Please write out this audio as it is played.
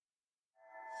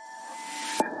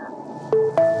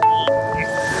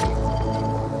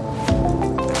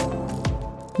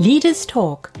Leaders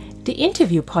Talk, der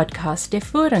Interview-Podcast, der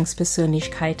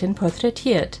Führungspersönlichkeiten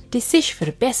porträtiert, die sich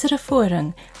für bessere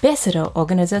Führung, bessere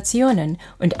Organisationen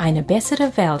und eine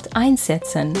bessere Welt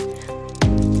einsetzen.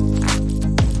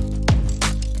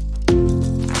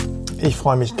 Ich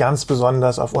freue mich ganz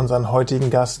besonders auf unseren heutigen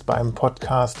Gast beim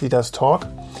Podcast Leaders Talk.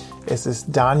 Es ist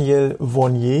Daniel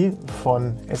Vonnier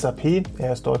von SAP.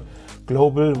 Er ist dort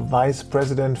Global Vice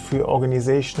President für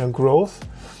Organizational Growth.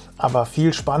 Aber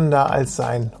viel spannender als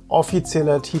sein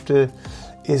offizieller Titel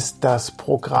ist das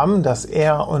Programm, das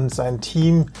er und sein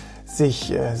Team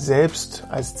sich selbst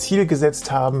als Ziel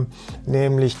gesetzt haben,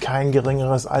 nämlich kein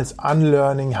geringeres als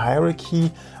Unlearning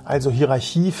Hierarchy, also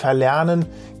Hierarchie verlernen.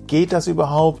 Geht das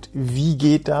überhaupt? Wie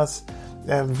geht das?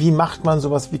 Wie macht man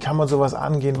sowas? Wie kann man sowas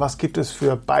angehen? Was gibt es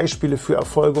für Beispiele für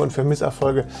Erfolge und für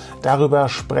Misserfolge? Darüber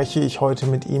spreche ich heute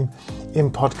mit ihm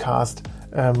im Podcast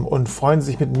und freuen Sie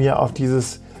sich mit mir auf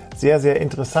dieses sehr, sehr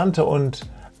interessante und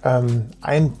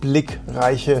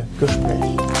einblickreiche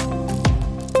Gespräch.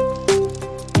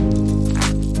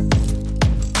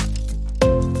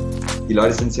 Die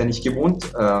Leute sind es ja nicht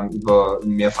gewohnt, über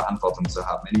mehr Verantwortung zu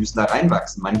haben. Die müssen da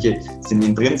reinwachsen. Manche sind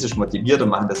intrinsisch motiviert und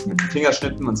machen das mit dem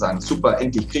Fingerschnippen und sagen, super,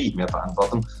 endlich kriege ich mehr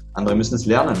Verantwortung. Andere müssen es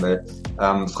lernen, weil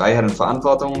Freiheit und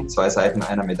Verantwortung, zwei Seiten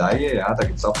einer Medaille, ja, da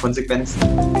gibt es auch Konsequenzen.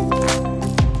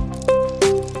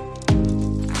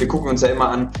 Wir gucken uns ja immer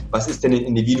an, was ist denn in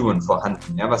Individuen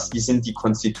vorhanden? Ja, wie sind die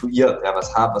konstituiert? Ja,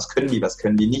 was können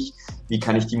die nicht? Wie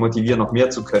kann ich die motivieren, noch mehr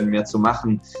zu können, mehr zu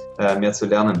machen, mehr zu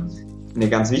lernen? Eine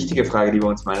ganz wichtige Frage, die wir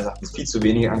uns meines Erachtens viel zu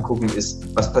wenig angucken, ist,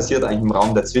 was passiert eigentlich im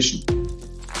Raum dazwischen?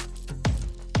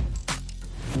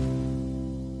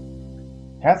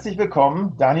 Herzlich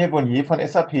willkommen, Daniel Vonnier von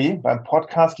SAP beim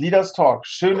Podcast Leaders Talk.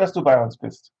 Schön, dass du bei uns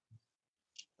bist.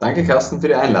 Danke, Carsten, für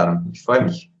die Einladung. Ich freue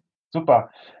mich.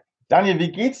 Super. Daniel,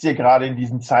 wie geht's dir gerade in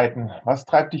diesen Zeiten? Was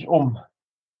treibt dich um?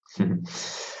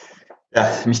 Ja,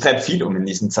 mich treibt viel um in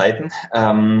diesen Zeiten,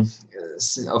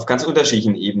 auf ganz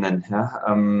unterschiedlichen Ebenen.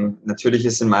 Ja. Natürlich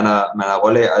ist in meiner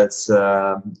Rolle als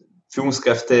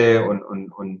Führungskräfte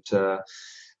und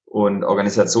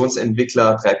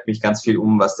Organisationsentwickler treibt mich ganz viel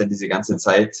um, was denn diese ganze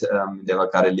Zeit, in der wir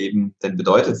gerade leben, denn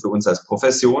bedeutet für uns als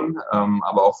Profession,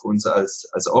 aber auch für uns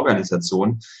als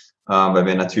Organisation, weil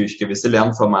wir natürlich gewisse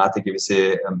Lernformate,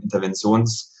 gewisse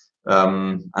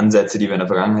Interventionsansätze, die wir in der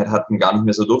Vergangenheit hatten, gar nicht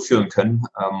mehr so durchführen können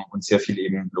und sehr viel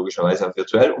eben logischerweise auch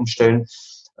virtuell umstellen,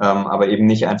 aber eben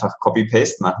nicht einfach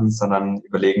Copy-Paste machen, sondern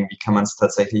überlegen, wie kann man es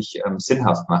tatsächlich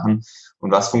sinnhaft machen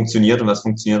und was funktioniert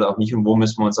auch nicht und wo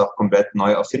müssen wir uns auch komplett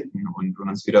neu erfinden und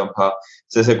uns wieder ein paar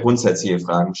sehr, sehr grundsätzliche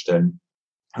Fragen stellen.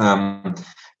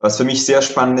 Was für mich sehr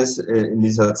spannend ist in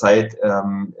dieser Zeit,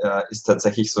 ist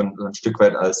tatsächlich so ein Stück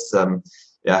weit als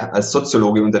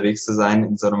Soziologe unterwegs zu sein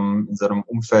in so einem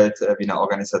Umfeld wie einer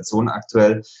Organisation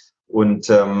aktuell und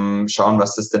schauen,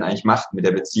 was das denn eigentlich macht mit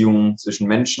der Beziehung zwischen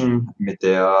Menschen, mit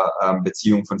der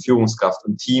Beziehung von Führungskraft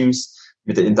und Teams,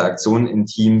 mit der Interaktion in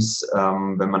Teams,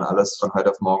 wenn man alles von heute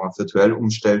auf morgen auf virtuell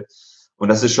umstellt. Und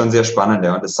das ist schon sehr spannend,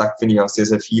 ja. Und das sagt, finde ich, auch sehr,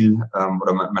 sehr viel,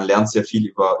 oder man lernt sehr viel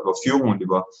über Führung und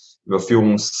über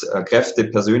Führungskräfte,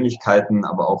 Persönlichkeiten,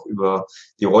 aber auch über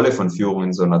die Rolle von Führung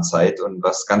in so einer Zeit. Und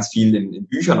was ganz viel in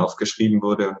Büchern oft geschrieben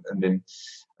wurde und in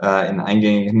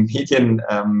eingängigen Medien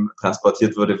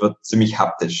transportiert wurde, wird ziemlich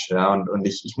haptisch, ja. Und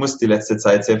ich muss die letzte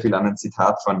Zeit sehr viel an ein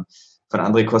Zitat von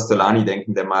André Kostolany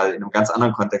denken, der mal in einem ganz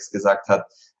anderen Kontext gesagt hat,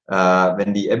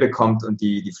 wenn die Ebbe kommt und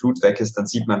die Flut weg ist, dann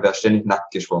sieht man, wer ständig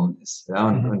nackt geschwommen ist. Ja,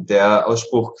 und der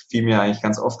Ausspruch fiel mir eigentlich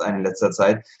ganz oft ein in letzter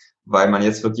Zeit, weil man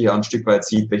jetzt wirklich auch ein Stück weit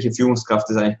sieht, welche Führungskraft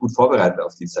ist eigentlich gut vorbereitet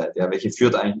auf die Zeit. Ja, welche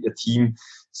führt eigentlich ihr Team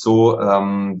so,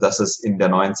 dass es in der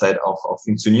neuen Zeit auch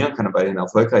funktionieren kann und bei denen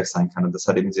erfolgreich sein kann. Und das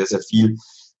hat eben sehr, sehr viel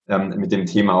mit dem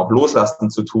Thema auch Loslassen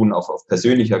zu tun, auf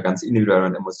persönlicher, ganz individueller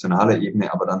und emotionaler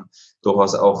Ebene, aber dann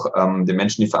durchaus auch den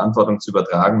Menschen die Verantwortung zu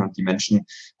übertragen und die Menschen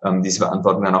diese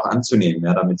Verantwortung dann auch anzunehmen,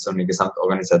 ja, damit so eine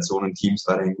Gesamtorganisation und Teams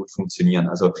weiterhin gut funktionieren.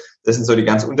 Also das sind so die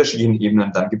ganz unterschiedlichen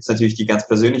Ebenen. Dann gibt es natürlich die ganz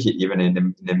persönliche Ebene in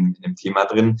dem Thema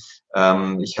drin.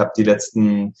 Ich habe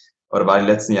war die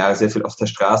letzten Jahre sehr viel auf der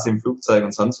Straße, im Flugzeug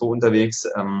und sonst wo unterwegs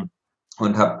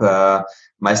und habe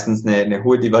meistens eine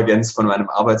hohe Divergenz von meinem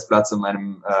Arbeitsplatz und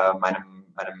meinem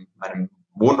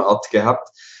Wohnort gehabt.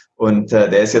 Und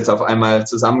der ist jetzt auf einmal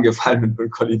zusammengefallen und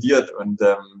kollidiert. Und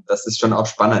das ist schon auch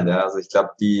spannend. Ja. Also ich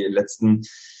glaube, die letzten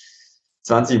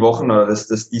 20 Wochen oder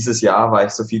dieses Jahr war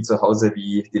ich so viel zu Hause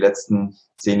wie die letzten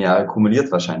 10 Jahre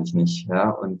kumuliert wahrscheinlich nicht. Ja?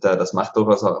 Und das macht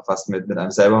durchaus auch was mit einem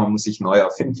selber. Man muss sich neu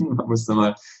erfinden. Man muss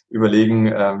nochmal überlegen,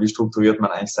 wie strukturiert man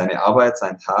eigentlich seine Arbeit,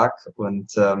 seinen Tag.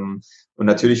 Und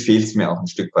natürlich fehlt es mir auch ein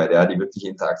Stück weit, ja, die wirkliche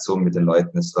Interaktion mit den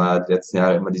Leuten. Es war die letzten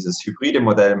Jahre immer dieses hybride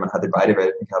Modell. Man hatte beide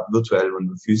Welten gehabt, virtuell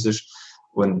und physisch.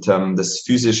 Und das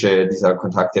Physische, dieser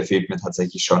Kontakt, der fehlt mir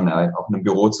tatsächlich schon, auch in einem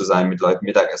Büro zu sein, mit Leuten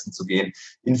Mittagessen zu gehen,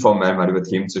 informell mal über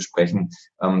Themen zu sprechen.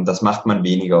 Das macht man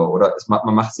weniger oder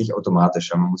man macht es nicht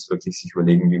automatisch. Man muss wirklich sich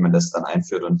überlegen, wie man das dann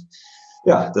einführt. Und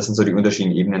ja, das sind so die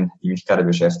unterschiedlichen Ebenen, die mich gerade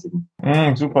beschäftigen.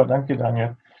 Super, danke,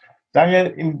 Daniel.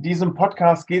 Daniel, in diesem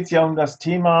Podcast geht es ja um das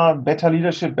Thema Better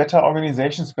Leadership, Better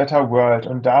Organizations, Better World.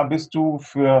 Und da bist du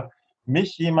für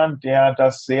mich jemand, der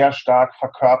das sehr stark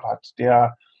verkörpert,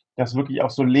 der das wirklich auch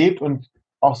so lebt und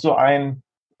auch so ein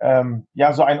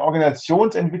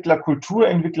Organisationsentwickler,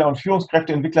 Kulturentwickler und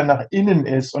Führungskräfteentwickler nach innen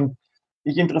ist. Und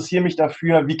ich interessiere mich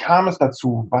dafür, wie kam es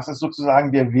dazu? Was ist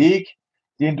sozusagen der Weg,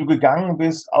 den du gegangen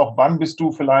bist? Auch wann bist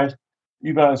du vielleicht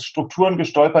über Strukturen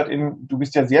gestolpert? Du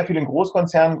bist ja sehr viel in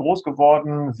Großkonzernen groß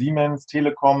geworden, Siemens,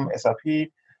 Telekom, SAP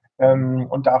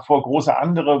und davor große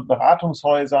andere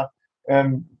Beratungshäuser.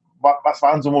 Was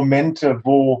waren so Momente,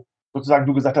 wo sozusagen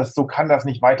du gesagt hast, so kann das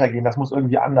nicht weitergehen, das muss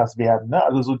irgendwie anders werden, ne?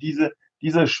 Also so diese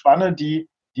Spanne, die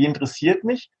interessiert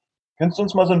mich. Könntest du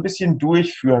uns mal so ein bisschen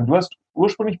durchführen? Du hast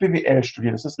ursprünglich BWL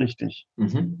studiert, ist das richtig?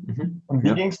 Und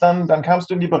wie ging es dann? Dann kamst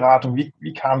du in die Beratung.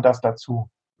 Wie kam das dazu?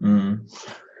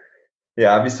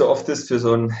 Ja, wie so oft ist für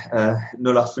so einen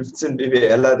 0815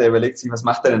 BWLer, der überlegt sich, was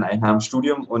macht er denn eigentlich nach dem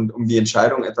Studium? Und um die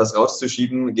Entscheidung etwas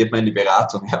rauszuschieben, geht man in die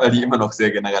Beratung, ja, weil die immer noch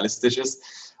sehr generalistisch ist.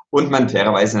 Und man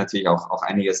fairerweise natürlich auch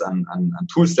einiges an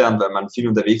Tools lernt, weil man viel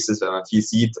unterwegs ist, weil man viel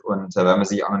sieht und weil man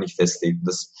sich auch noch nicht festlegt.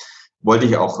 Das wollte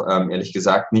ich auch ehrlich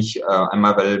gesagt nicht.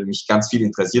 Einmal, weil mich ganz viel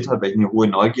interessiert hat, weil ich eine hohe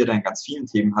Neugierde an ganz vielen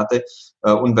Themen hatte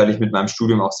und weil ich mit meinem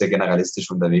Studium auch sehr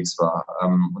generalistisch unterwegs war.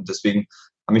 Und deswegen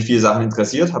haben mich viele Sachen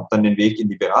interessiert, habe dann den Weg in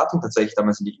die Beratung, tatsächlich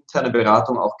damals in die interne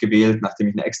Beratung auch gewählt, nachdem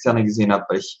ich eine externe gesehen habe,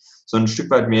 weil ich so ein Stück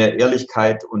weit mehr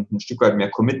Ehrlichkeit und ein Stück weit mehr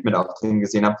Commitment auch drin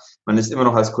gesehen habe. Man ist immer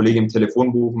noch als Kollege im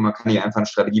Telefonbuch und man kann hier einfach ein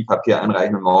Strategiepapier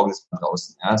einreichen und morgen ist man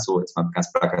draußen. Ja, so jetzt mal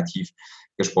ganz plakativ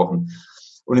gesprochen.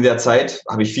 Und in der Zeit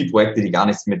habe ich viele Projekte, die gar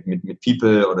nichts mit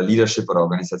People oder Leadership oder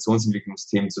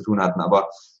Organisationsentwicklungsthemen zu tun hatten, aber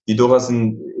die durchaus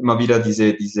immer wieder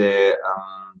diese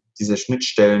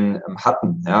Schnittstellen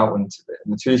hatten. Ja, und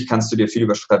natürlich kannst du dir viel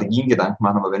über Strategien Gedanken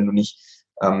machen, aber wenn du nicht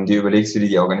dir überlegst, wie du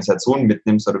die Organisation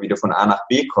mitnimmst oder wie du von A nach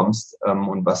B kommst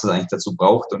und was es eigentlich dazu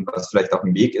braucht und was vielleicht auch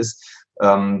ein Weg ist,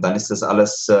 dann ist das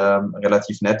alles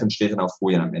relativ nett und steht dann auf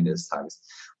Folien am Ende des Tages.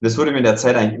 Und das wurde mir in der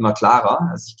Zeit eigentlich immer klarer,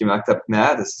 als ich gemerkt habe,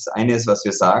 das ist eines, was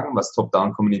wir sagen, was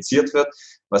top-down kommuniziert wird,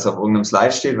 was auf irgendeinem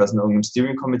Slide steht, was in irgendeinem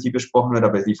Steering Committee besprochen wird,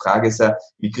 aber die Frage ist ja,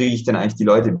 wie kriege ich denn eigentlich die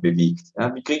Leute bewegt?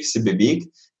 Ja, wie kriege ich sie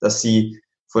bewegt, dass sie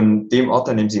von dem Ort,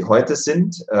 an dem sie heute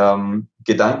sind,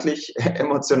 gedanklich,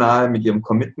 emotional, mit ihrem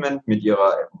Commitment, mit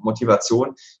ihrer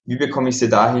Motivation, wie bekomme ich sie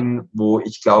dahin, wo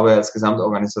ich glaube, als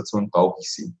Gesamtorganisation brauche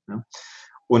ich sie. Ja?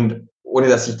 Und ohne,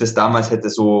 dass ich das damals hätte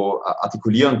so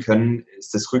artikulieren können,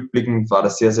 ist das rückblickend, war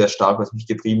das sehr, sehr stark, was mich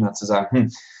getrieben hat, zu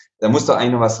sagen, da muss doch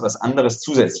eigentlich noch was anderes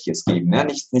Zusätzliches geben. Ja?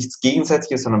 Nichts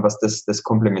Gegensätzliches, sondern was das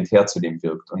komplementär zu dem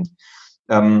wirkt. Und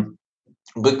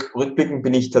rückblickend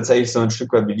bin ich tatsächlich so ein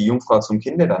Stück weit wie die Jungfrau zum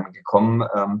Kinde dann gekommen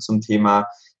zum Thema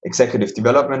Executive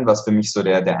Development, was für mich so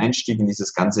der Einstieg in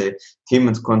dieses ganze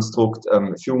Themenkonstrukt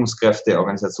Führungskräfte,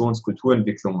 Organisations-,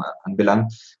 Kulturentwicklung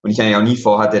anbelangt. Und ich eigentlich auch nie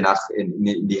vorhatte,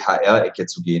 in die HR-Ecke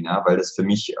zu gehen, ja, weil das für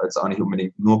mich als auch nicht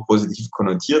unbedingt nur positiv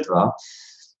konnotiert war.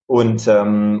 Und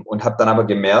habe dann aber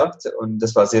gemerkt, und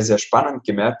das war sehr, sehr spannend,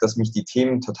 gemerkt, dass mich die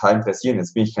Themen total interessieren.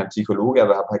 Jetzt bin ich kein Psychologe,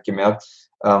 aber habe halt gemerkt,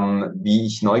 wie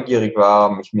ich neugierig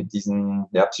war, mich mit diesen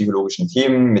psychologischen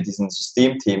Themen, mit diesen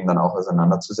Systemthemen dann auch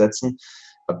auseinanderzusetzen.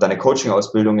 Habe da eine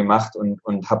Coaching-Ausbildung gemacht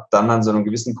und habe dann an so einem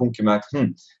gewissen Punkt gemerkt,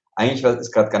 eigentlich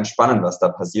ist gerade ganz spannend, was da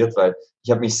passiert, weil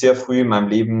ich habe mich sehr früh in meinem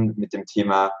Leben mit dem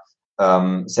Thema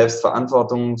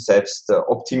Selbstverantwortung,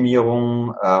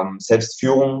 Selbstoptimierung,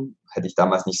 Selbstführung, hätte ich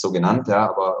damals nicht so genannt, ja,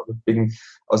 aber rückblickend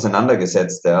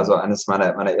auseinandergesetzt. Ja. Also eines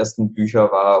meiner ersten Bücher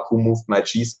war Who Moved My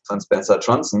Cheese von Spencer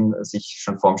Johnson, das ich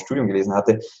schon vor dem Studium gelesen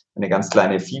hatte. Eine ganz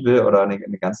kleine Fibel oder eine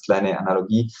ganz kleine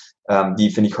Analogie,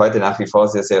 die finde ich heute nach wie vor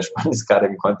sehr, sehr spannend ist, gerade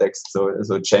im Kontext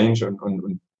so Change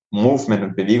und Movement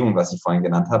und Bewegung, was ich vorhin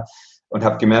genannt habe. Und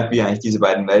habe gemerkt, wie eigentlich diese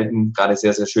beiden Welten gerade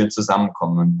sehr, sehr schön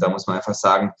zusammenkommen. Und da muss man einfach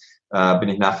sagen, bin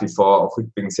ich nach wie vor auch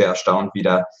rückblickend sehr erstaunt, wie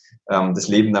da das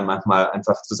Leben dann manchmal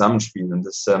einfach zusammenspielt. Und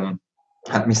das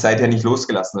hat mich seither nicht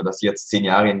losgelassen, sodass ich jetzt 10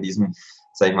 Jahre in diesem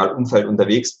sage ich mal, Umfeld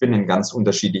unterwegs bin, in ganz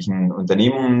unterschiedlichen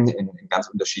Unternehmungen, in ganz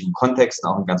unterschiedlichen Kontexten,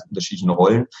 auch in ganz unterschiedlichen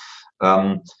Rollen.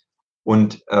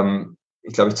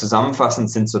 Ich glaube,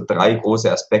 zusammenfassend sind so 3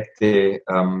 große Aspekte,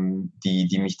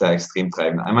 die mich da extrem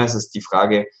treiben. Einmal ist es die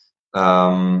Frage,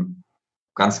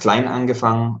 ganz klein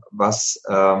angefangen, was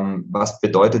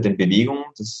bedeutet denn Bewegung?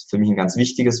 Das ist für mich ein ganz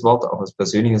wichtiges Wort, auch aus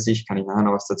persönlicher Sicht kann ich nachher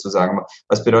noch was dazu sagen. Aber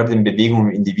was bedeutet denn Bewegung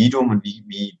im Individuum und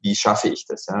wie schaffe ich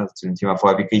das? Ja? Also zu dem Thema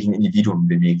vorher, wie kriege ich ein Individuum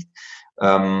bewegt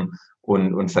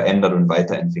und verändert und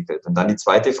weiterentwickelt? Und dann die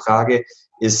zweite Frage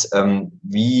ist,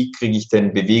 wie kriege ich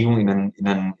denn Bewegung in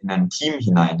ein Team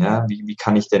hinein? Ja? Wie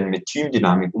kann ich denn mit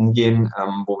Teamdynamik umgehen,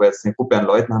 wo wir jetzt eine Gruppe an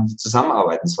Leuten haben, die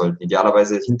zusammenarbeiten sollten,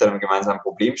 idealerweise hinter einem gemeinsamen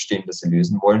Problem stehen, das sie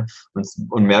lösen wollen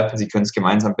und merken, sie können es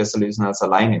gemeinsam besser lösen als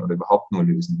alleine oder überhaupt nur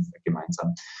lösen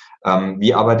gemeinsam.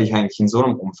 Wie arbeite ich eigentlich in so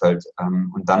einem Umfeld?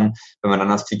 Und dann, wenn man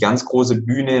dann auf die ganz große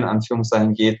Bühne in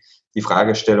Anführungszeichen geht, die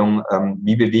Fragestellung,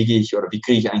 wie bewege ich oder wie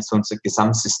kriege ich eigentlich so unser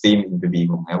Gesamtsystem in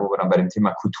Bewegung, ja, wo wir dann bei dem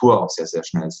Thema Kultur auch sehr, sehr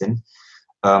schnell sind.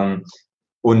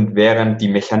 Und während die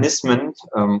Mechanismen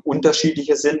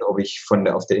unterschiedlicher sind, ob ich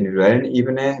auf der individuellen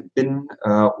Ebene bin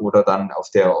oder dann auf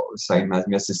der, sage ich mal,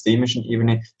 mehr systemischen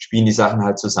Ebene, spielen die Sachen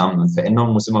halt zusammen. Und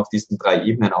Veränderung muss immer auf diesen 3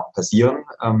 Ebenen auch passieren.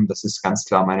 Das ist ganz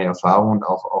klar meine Erfahrung und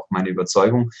auch meine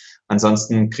Überzeugung.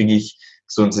 Ansonsten kriege ich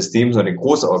so ein System, so eine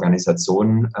große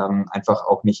Organisation einfach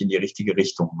auch nicht in die richtige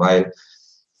Richtung, weil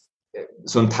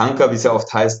so ein Tanker, wie es ja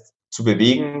oft heißt, zu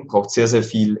bewegen, braucht sehr, sehr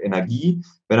viel Energie.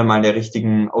 Wenn er mal in der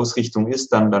richtigen Ausrichtung ist,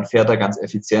 dann fährt er ganz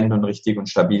effizient und richtig und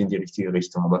stabil in die richtige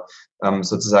Richtung. Aber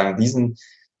sozusagen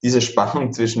diese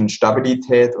Spannung zwischen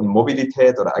Stabilität und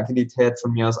Mobilität oder Agilität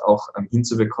von mir aus auch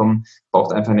hinzubekommen,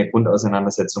 braucht einfach eine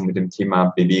Grundauseinandersetzung mit dem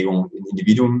Thema Bewegung in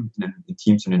Individuen, in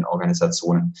Teams und in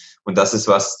Organisationen. Und das ist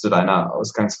was zu deiner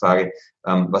Ausgangsfrage,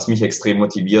 was mich extrem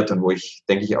motiviert und wo ich,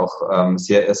 denke ich, auch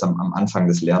sehr erst am Anfang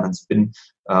des Lernens bin,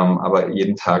 aber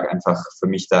jeden Tag einfach für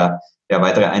mich da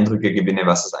weitere Eindrücke gewinne,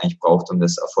 was es eigentlich braucht, um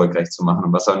das erfolgreich zu machen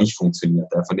und was auch nicht funktioniert.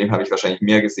 Von dem habe ich wahrscheinlich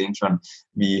mehr gesehen schon,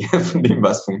 wie von dem,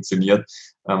 was funktioniert,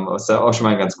 was da auch schon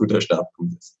mal ein ganz guter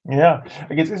Startpunkt ist. Ja,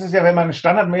 jetzt ist es ja, wenn man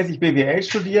standardmäßig BWL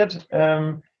studiert,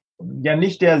 ja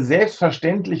nicht der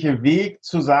selbstverständliche Weg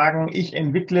zu sagen, ich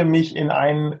entwickle mich in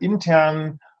einen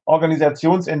internen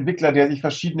Organisationsentwickler, der sich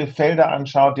verschiedene Felder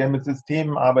anschaut, der mit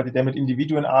Systemen arbeitet, der mit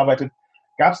Individuen arbeitet.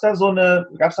 Gab es da so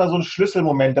einen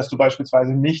Schlüsselmoment, dass du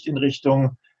beispielsweise nicht in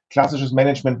Richtung klassisches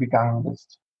Management gegangen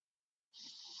bist?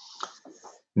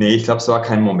 Nee, ich glaube, es war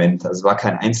kein Moment. Also es war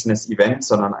kein einzelnes Event,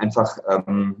 sondern einfach,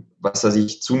 was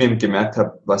ich zunehmend gemerkt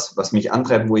habe, was mich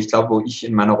antreibt, wo ich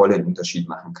in meiner Rolle einen Unterschied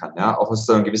machen kann. Ja, auch aus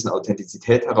so einer gewissen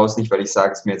Authentizität heraus, nicht weil ich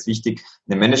sage, es ist mir jetzt wichtig,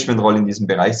 eine Managementrolle in diesem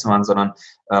Bereich zu machen, sondern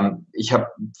ich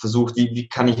habe versucht, wie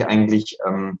kann ich eigentlich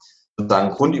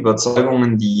sozusagen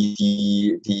Grundüberzeugungen,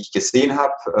 die ich gesehen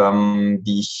habe,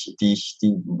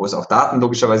 wo es auch Daten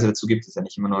logischerweise dazu gibt, das ist ja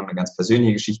nicht immer nur eine ganz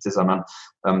persönliche Geschichte, sondern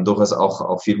durchaus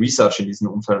auch viel Research in diesen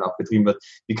Umfeldern auch betrieben wird.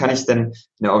 Wie kann ich denn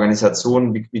eine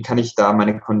Organisation, wie kann ich da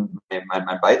meinen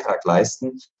Beitrag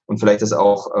leisten und vielleicht das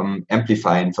auch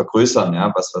amplifyen, vergrößern,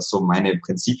 ja, was so meine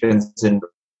Prinzipien sind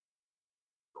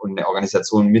und eine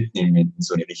Organisation mitnehmen in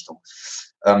so eine Richtung.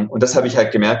 Und das habe ich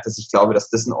halt gemerkt, dass ich glaube,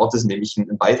 dass das ein Ort ist, in dem ich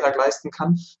einen Beitrag leisten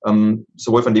kann,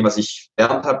 sowohl von dem, was ich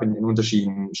gelernt habe in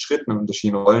unterschiedlichen Schritten, in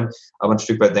unterschiedlichen Rollen, aber ein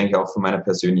Stück weit denke ich auch von meiner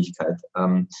Persönlichkeit.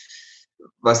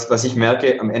 Was ich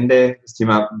merke, am Ende das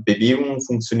Thema Bewegung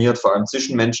funktioniert vor allem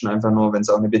zwischen Menschen einfach nur, wenn es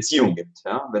auch eine Beziehung gibt.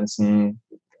 Ja?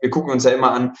 Wir gucken uns ja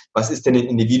immer an, was ist denn in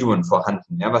Individuen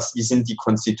vorhanden? Ja? Wie sind die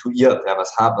konstituiert? Ja?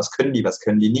 Was können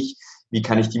die nicht? Wie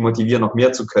kann ich die motivieren, noch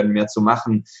mehr zu können, mehr zu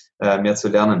machen, mehr zu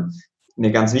lernen?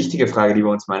 Eine ganz wichtige Frage, die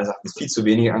wir uns meines Erachtens viel zu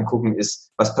wenig angucken,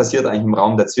 ist, was passiert eigentlich im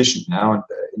Raum dazwischen? Ja, und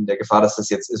in der Gefahr, dass das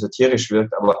jetzt esoterisch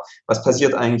wirkt, aber was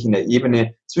passiert eigentlich in der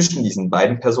Ebene zwischen diesen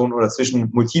beiden Personen oder zwischen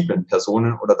multiplen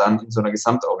Personen oder dann in so einer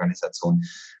Gesamtorganisation?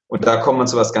 Und da kommt man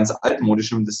zu was ganz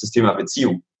Altmodischem, und das ist das Thema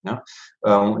Beziehung. Ja?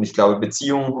 Und ich glaube,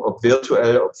 Beziehung, ob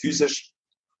virtuell, ob physisch,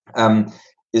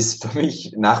 ist für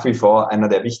mich nach wie vor einer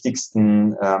der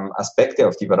wichtigsten Aspekte,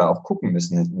 auf die wir da auch gucken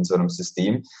müssen in so einem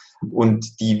System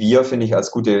und die wir, finde ich,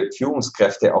 als gute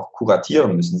Führungskräfte auch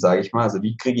kuratieren müssen, sage ich mal. Also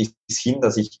wie kriege ich es hin,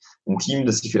 dass ich ein Team,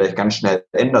 das sich vielleicht ganz schnell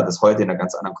ändert, das heute in einer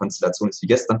ganz anderen Konstellation ist wie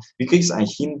gestern, wie kriege ich es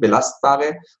eigentlich hin,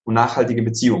 belastbare und nachhaltige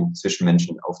Beziehungen zwischen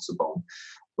Menschen aufzubauen?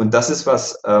 Und das ist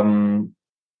was, glaube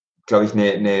ich,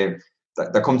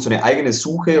 da kommt so eine eigene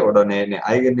Suche oder eine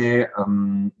eigene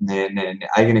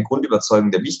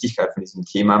Grundüberzeugung der Wichtigkeit von diesem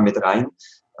Thema mit rein,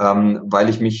 weil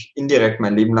ich mich indirekt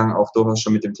mein Leben lang auch durchaus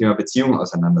schon mit dem Thema Beziehung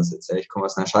auseinandersetze. Ich komme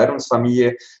aus einer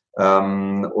Scheidungsfamilie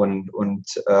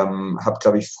und habe,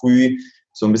 glaube ich, früh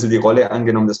so ein bisschen die Rolle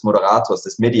angenommen des Moderators,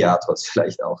 des Mediators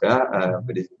vielleicht auch,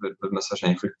 würde man es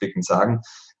wahrscheinlich rückblickend sagen.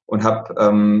 Und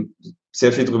habe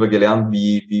sehr viel darüber gelernt,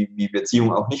 wie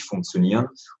Beziehungen auch nicht funktionieren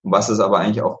und was es aber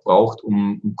eigentlich auch braucht,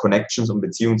 um Connections, um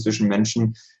Beziehungen zwischen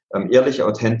Menschen ehrlich,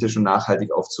 authentisch und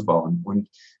nachhaltig aufzubauen. Und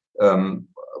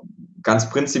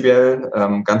ganz prinzipiell,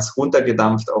 ganz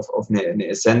runtergedampft auf eine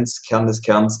Essenz, Kern des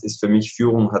Kerns ist für mich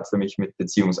Führung, hat für mich mit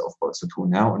Beziehungsaufbau zu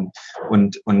tun, ja,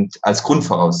 und als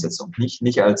Grundvoraussetzung,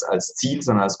 nicht als Ziel,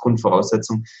 sondern als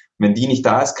Grundvoraussetzung. Wenn die nicht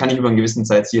da ist, kann ich über einen gewissen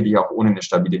Zeit sicherlich auch ohne eine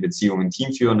stabile Beziehung ein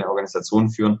Team führen, eine Organisation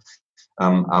führen,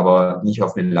 aber nicht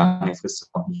auf eine lange Frist,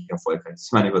 auch nicht erfolgreich. Das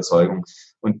ist meine Überzeugung.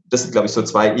 Und das sind, glaube ich, so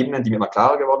zwei Ebenen, die mir immer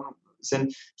klarer geworden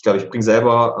sind. Ich glaube, ich bringe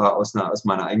selber aus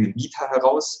meiner eigenen Vita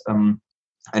heraus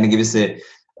eine gewisse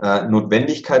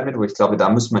Notwendigkeit mit, wo ich glaube, da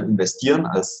muss man investieren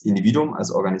als Individuum,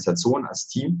 als Organisation, als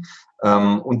Team.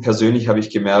 Und persönlich habe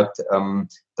ich gemerkt,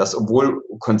 dass obwohl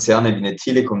Konzerne wie eine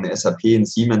Telekom, eine SAP, ein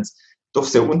Siemens doch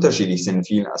sehr unterschiedlich sind in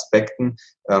vielen Aspekten,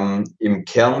 im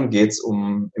Kern geht es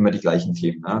um immer die gleichen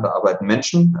Themen. Ja. Da arbeiten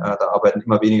Menschen, da arbeiten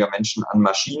immer weniger Menschen an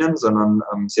Maschinen, sondern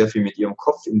sehr viel mit ihrem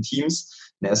Kopf in Teams.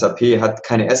 Eine SAP hat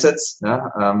keine Assets,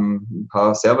 ein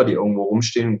paar Server, die irgendwo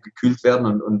rumstehen und gekühlt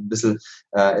werden und ein bisschen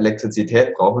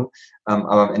Elektrizität brauchen.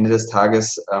 Aber am Ende des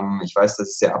Tages, ich weiß, das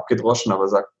ist sehr abgedroschen, aber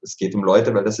sagt, es geht um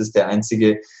Leute, weil das ist die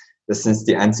einzige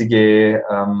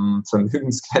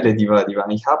Vermögensquelle, die wir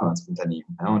eigentlich haben als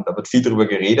Unternehmen. Ja. Und da wird viel drüber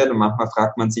geredet und manchmal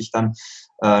fragt man sich dann,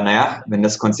 wenn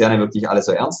das Konzerne wirklich alle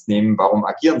so ernst nehmen, warum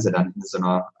agieren sie dann in so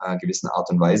einer gewissen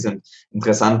Art und Weise? Und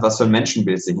interessant, was für ein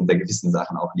Menschenbild sie hinter gewissen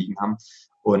Sachen auch liegen haben.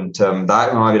 Und da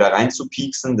immer mal wieder rein zu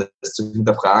pieksen, das zu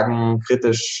hinterfragen,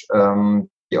 kritisch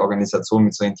die Organisation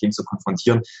mit solchen Themen zu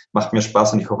konfrontieren, macht mir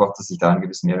Spaß und ich hoffe auch, dass ich da einen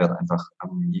gewissen Mehrwert einfach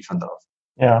liefern darf.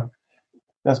 Ja,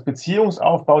 dass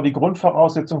Beziehungsaufbau die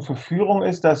Grundvoraussetzung für Führung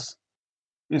ist, das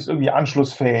ist irgendwie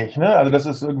anschlussfähig, ne? Also das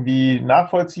ist irgendwie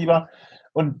nachvollziehbar.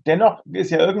 Und dennoch ist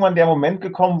ja irgendwann der Moment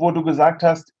gekommen, wo du gesagt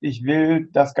hast, ich will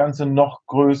das Ganze noch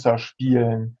größer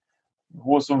spielen,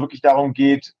 wo es so wirklich darum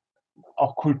geht,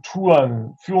 auch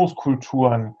Kulturen,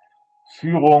 Führungskulturen,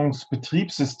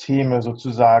 Führungsbetriebssysteme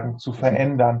sozusagen zu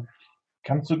verändern.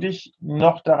 Kannst du dich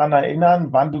noch daran erinnern,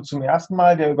 wann du zum ersten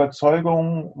Mal der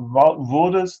Überzeugung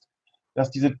wurdest,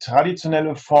 dass diese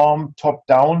traditionelle Form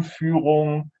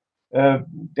Top-Down-Führung,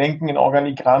 Denken in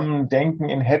Organigrammen, Denken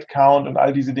in Headcount und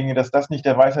all diese Dinge, dass das nicht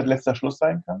der Weisheit letzter Schluss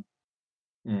sein kann?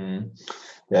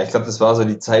 Ja, ich glaube, das war so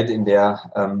die Zeit, in der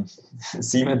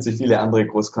Siemens wie viele andere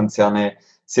Großkonzerne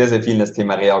sehr, sehr viel in das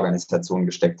Thema Reorganisation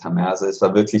gesteckt haben. Ja, also es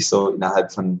war wirklich so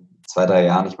innerhalb von 2-3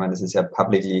 Jahren, ich meine, das ist ja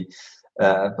Public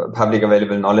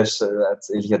Available Knowledge,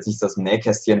 erzähle ich jetzt nicht aus dem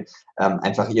Nähkästchen,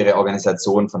 einfach ihre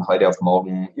Organisation von heute auf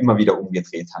morgen immer wieder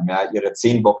umgedreht haben. Ja, ihre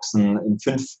 10 Boxen in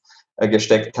 5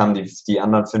 gesteckt haben, die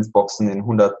anderen 5 Boxen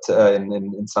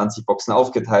in 20 Boxen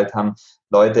aufgeteilt haben,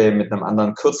 Leute mit einem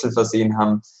anderen Kürzel versehen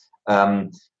haben.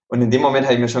 Und in dem Moment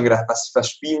habe ich mir schon gedacht, was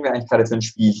spielen wir eigentlich gerade für ein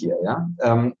Spiel hier? Ja?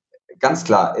 Ganz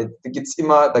klar, da gibt's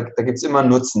immer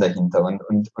Nutzen dahinter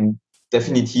und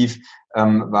definitiv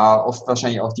war oft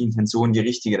wahrscheinlich auch die Intention die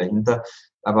richtige dahinter.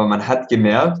 Aber man hat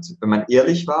gemerkt, wenn man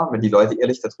ehrlich war, wenn die Leute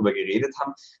ehrlich darüber geredet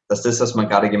haben, dass das, was man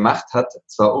gerade gemacht hat,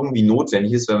 zwar irgendwie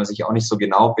notwendig ist, weil man sich auch nicht so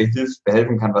genau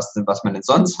behelfen kann, was man denn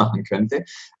sonst machen könnte,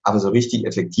 aber so richtig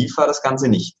effektiv war das Ganze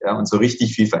nicht. Ja? Und so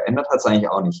richtig viel verändert hat es eigentlich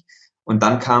auch nicht. Und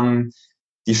dann kamen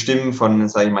die Stimmen von,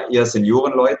 sage ich mal, eher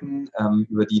Seniorenleuten,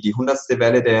 über die 100.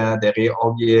 Welle der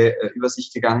Reorgie über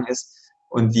sich gegangen ist.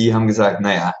 Und die haben gesagt,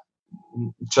 naja,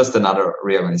 just another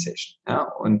reorganization. Ja?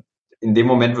 Und in dem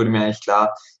Moment wurde mir eigentlich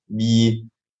klar, wie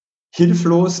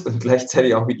hilflos und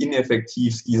gleichzeitig auch wie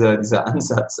ineffektiv dieser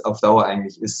Ansatz auf Dauer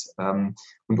eigentlich ist.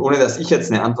 Und ohne dass ich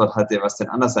jetzt eine Antwort hatte, was denn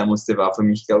anders sein musste, war für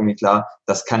mich irgendwie klar,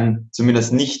 das kann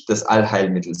zumindest nicht das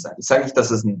Allheilmittel sein. Ich sage nicht, dass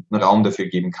es einen Raum dafür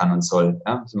geben kann und soll.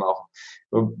 Ja? Ist mir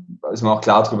auch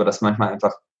klar darüber, dass manchmal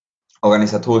einfach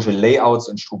organisatorische Layouts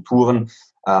und Strukturen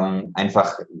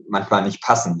einfach manchmal nicht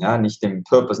passen, ja, nicht dem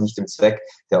Purpose, nicht dem Zweck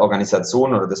der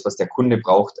Organisation oder das, was der Kunde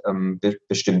braucht,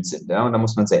 bestimmt sind, ja, und da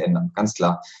muss man sie ändern, ganz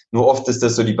klar. Nur oft ist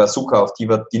das so die Bazooka, auf die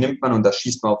nimmt man und da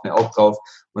schießt man auf eine Auge drauf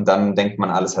und dann denkt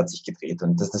man, alles hat sich gedreht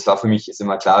und das war für mich, ist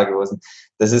immer klar gewesen,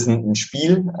 das ist ein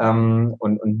Spiel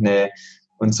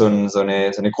und so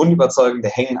eine Grundüberzeugung, da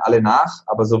hängen alle nach,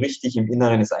 aber so richtig im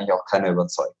Inneren ist eigentlich auch keiner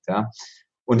überzeugt, ja.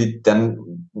 Und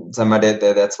dann, sagen wir mal,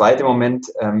 der zweite Moment,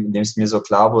 in dem es mir so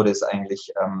klar wurde, ist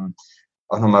eigentlich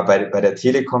auch nochmal bei der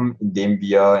Telekom, in dem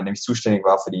ich zuständig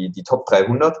war für die Top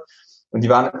 300. Und die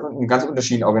waren in ganz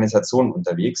unterschiedlichen Organisationen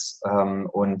unterwegs.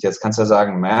 Und jetzt kannst du ja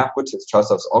sagen, naja, gut, jetzt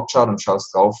schaust du aufs Org-Chart und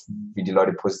schaust drauf, wie die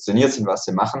Leute positioniert sind, was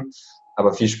sie machen.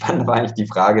 Aber viel spannender war eigentlich die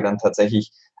Frage dann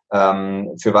tatsächlich,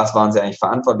 für was waren sie eigentlich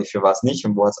verantwortlich, für was nicht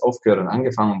und wo hat es aufgehört und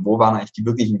angefangen und wo waren eigentlich die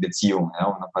wirklichen Beziehungen, ja,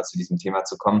 um nochmal zu diesem Thema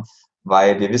zu kommen,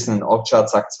 weil wir wissen, ein Org-Chart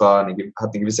sagt zwar, hat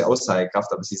eine gewisse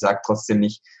Aussagekraft, aber sie sagt trotzdem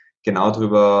nicht genau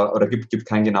drüber oder gibt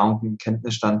keinen genauen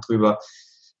Kenntnisstand drüber,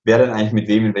 wer denn eigentlich mit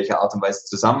wem in welcher Art und Weise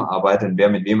zusammenarbeitet und wer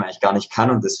mit wem eigentlich gar nicht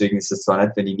kann. Und deswegen ist es zwar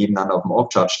nett, wenn die nebeneinander auf dem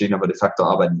Org-Chart stehen, aber de facto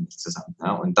arbeiten die nicht zusammen.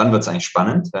 Ja. Und dann wird es eigentlich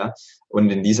spannend. Ja. Und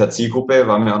in dieser Zielgruppe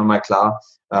war mir auch nochmal klar,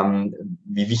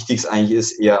 wie wichtig es eigentlich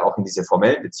ist, eher auch in diese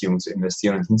formellen Beziehungen zu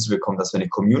investieren und hinzubekommen, dass wir eine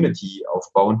Community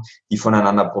aufbauen, die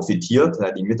voneinander profitiert,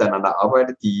 die miteinander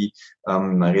arbeitet,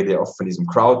 man redet ja oft von diesem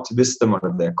Crowd Wisdom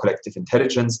oder der Collective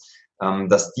Intelligence,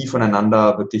 dass die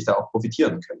voneinander wirklich da auch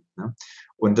profitieren können. Ne?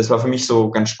 Und das war für mich so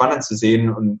ganz spannend zu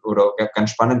sehen oder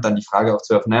ganz spannend dann die Frage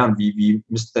aufzuwerfen, naja, und wie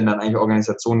müssten denn dann eigentlich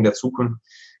Organisationen der Zukunft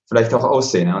vielleicht auch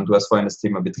aussehen? Ja? Und du hast vorhin das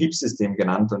Thema Betriebssystem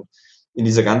genannt und in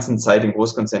dieser ganzen Zeit im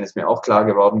Großkonzern ist mir auch klar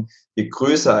geworden, je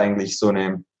größer eigentlich so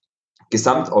eine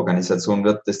Gesamtorganisation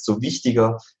wird, desto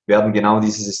wichtiger werden genau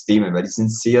diese Systeme, weil die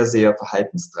sind sehr, sehr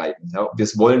verhaltenstreibend, ja, ob wir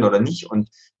es wollen oder nicht. Und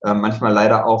manchmal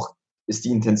leider auch ist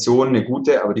die Intention eine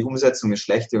gute, aber die Umsetzung eine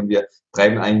schlechte und wir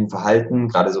treiben eigentlich ein Verhalten,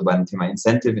 gerade so beim Thema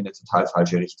Incentive, in eine total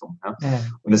falsche Richtung. Ja.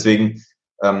 Und deswegen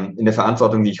in der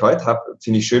Verantwortung, die ich heute habe,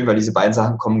 finde ich schön, weil diese beiden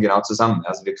Sachen kommen genau zusammen.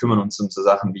 Also wir kümmern uns um so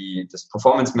Sachen wie das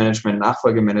Performance-Management,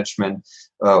 Nachfolgemanagement,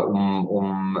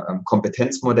 um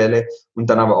Kompetenzmodelle und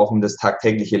dann aber auch um das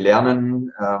tagtägliche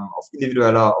Lernen auf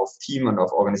individueller, auf Team- und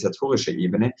auf organisatorischer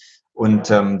Ebene. Und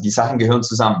die Sachen gehören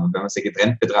zusammen. Und wenn wir sie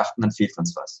getrennt betrachten, dann fehlt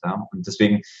uns was. Ja? Und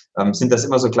deswegen sind das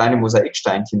immer so kleine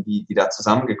Mosaiksteinchen, die da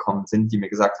zusammengekommen sind, die mir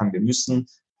gesagt haben, wir müssen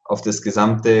auf das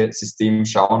gesamte System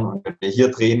schauen und wenn wir hier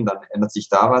drehen, dann ändert sich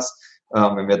da was.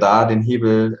 Wenn wir da den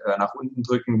Hebel nach unten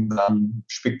drücken, dann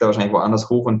spickt er wahrscheinlich woanders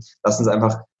hoch und lass uns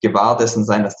einfach gewahr dessen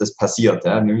sein, dass das passiert.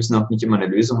 Ja? Wir müssen auch nicht immer eine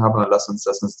Lösung haben, aber lass uns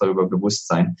darüber bewusst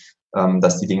sein,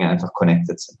 dass die Dinge einfach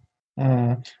connected sind.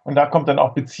 Und da kommt dann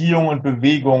auch Beziehung und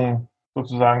Bewegung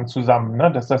sozusagen zusammen,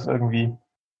 ne? Dass das irgendwie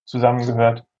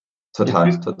zusammengehört.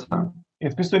 Total.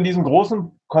 Jetzt bist du in diesen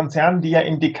großen Konzernen, die ja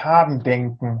in Dekaden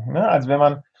denken. Ne? Also wenn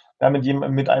man da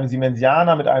mit einem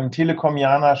Siemensianer, mit einem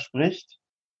Telekomianer spricht,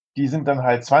 die sind dann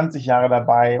halt 20 Jahre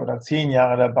dabei oder 10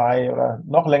 Jahre dabei oder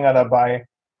noch länger dabei.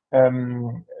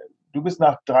 Du bist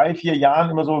nach 3-4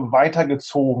 Jahren immer so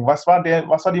weitergezogen. Was war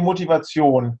die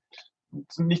Motivation?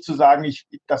 Nicht zu sagen,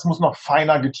 das muss noch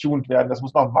feiner getuned werden, das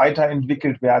muss noch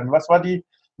weiterentwickelt werden. Was war die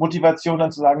Motivation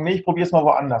dann zu sagen, nee, ich probiere es mal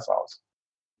woanders aus?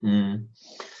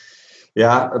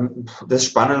 Ja, das ist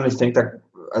spannend und ich denke,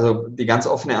 also die ganz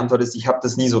offene Antwort ist, ich habe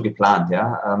das nie so geplant,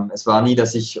 ja. Es war nie,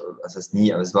 dass ich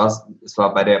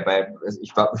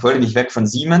wollte nicht weg von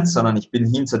Siemens, sondern ich bin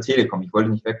hin zur Telekom. Ich wollte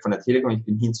nicht weg von der Telekom, ich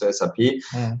bin hin zur SAP.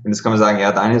 Und jetzt kann man sagen,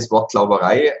 ja, deine ist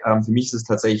Wortglauberei. Für mich ist es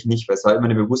tatsächlich nicht, weil es war immer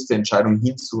eine bewusste Entscheidung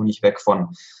hinzu und nicht weg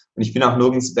von. Und ich bin auch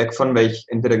nirgends weg von, weil ich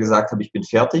entweder gesagt habe, ich bin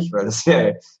fertig, weil das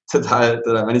wäre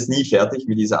man ist nie fertig,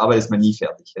 mit dieser Arbeit ist man nie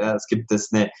fertig. Ja. Es gibt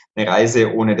eine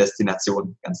Reise ohne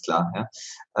Destination, ganz klar. Ja.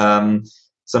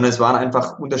 Sondern es waren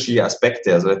einfach unterschiedliche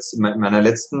Aspekte. Also jetzt in meiner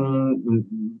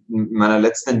letzten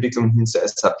Entwicklung hin zur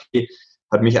SAP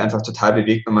hat mich einfach total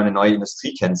bewegt, nochmal eine neue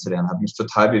Industrie kennenzulernen, hat mich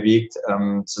total bewegt,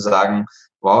 zu sagen,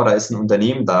 wow, da ist ein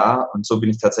Unternehmen da und so bin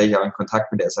ich tatsächlich auch in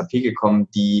Kontakt mit der SAP gekommen,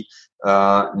 die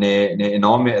eine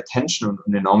enorme Attention und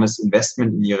ein enormes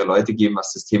Investment in ihre Leute geben,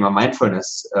 was das Thema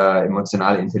Mindfulness,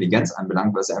 emotionale Intelligenz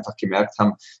anbelangt, weil sie einfach gemerkt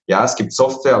haben, ja, es gibt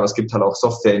Software, aber es gibt halt auch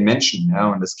Software in Menschen,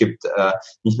 ja, und es gibt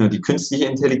nicht nur die künstliche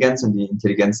Intelligenz und die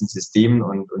Intelligenz in Systemen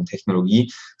und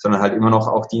Technologie, sondern halt immer noch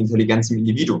auch die Intelligenz im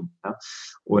Individuum, ja,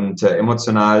 und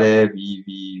emotionale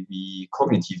wie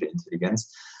kognitive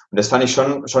Intelligenz. Und das fand ich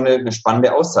schon eine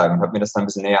spannende Aussage und habe mir das dann ein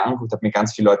bisschen näher angeguckt, habe mit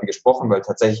ganz vielen Leuten gesprochen, weil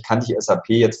tatsächlich kannte ich SAP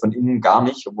jetzt von innen gar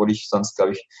nicht, obwohl ich sonst,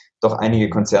 glaube ich, doch einige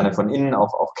Konzerne von innen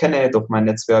auch kenne durch mein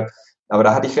Netzwerk. Aber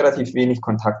da hatte ich relativ wenig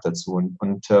Kontakt dazu.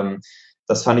 Und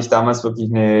das fand ich damals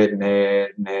wirklich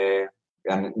ein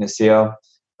sehr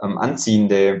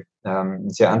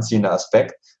anziehender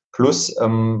Aspekt. Plus,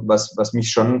 was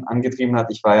mich schon angetrieben hat,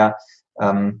 ich war ja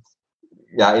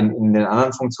in den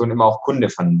anderen Funktionen immer auch Kunde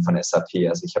von SAP.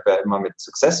 Also ich habe ja immer mit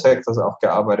SuccessFactors auch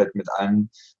gearbeitet, mit allen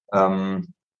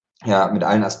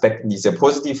Aspekten, die sehr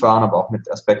positiv waren, aber auch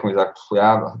mit Aspekten, wo ich gesagt,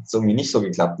 ja, hat es irgendwie nicht so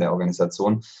geklappt in der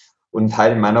Organisation. Und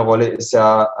Teil meiner Rolle ist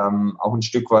ja auch ein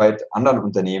Stück weit anderen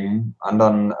Unternehmen,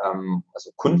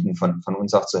 also Kunden von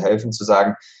uns auch zu helfen, zu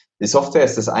sagen, die Software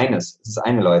ist das eine,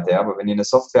 Leute, ja, aber wenn ihr eine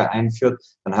Software einführt,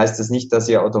 dann heißt das nicht, dass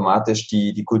ihr automatisch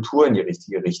die Kultur in die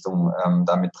richtige Richtung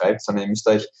damit treibt, sondern ihr müsst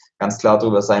euch ganz klar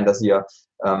darüber sein, dass ihr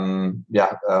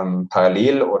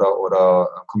parallel oder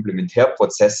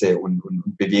Komplementärprozesse und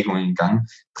Bewegungen in Gang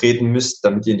treten müsst,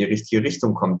 damit ihr in die richtige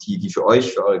Richtung kommt, die für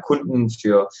euch, für eure Kunden,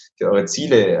 für eure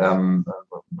Ziele,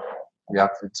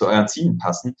 zu euren Zielen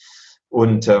passen.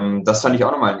 Und das fand ich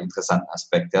auch nochmal einen interessanten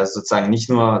Aspekt. Ja, sozusagen nicht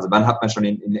nur, also wann hat man schon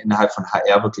innerhalb von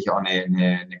HR wirklich auch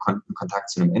einen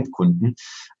Kontakt zu einem Endkunden.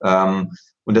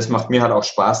 Und das macht mir halt auch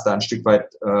Spaß, da ein Stück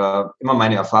weit immer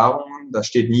meine Erfahrungen, da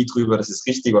steht nie drüber, das ist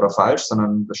richtig oder falsch,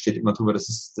 sondern da steht immer drüber, das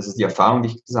ist die Erfahrung, die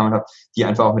ich gesammelt habe, die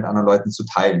einfach auch mit anderen Leuten zu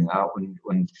teilen. Ja?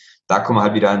 Und da kommen wir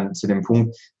halt wieder zu dem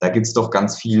Punkt, da gibt's doch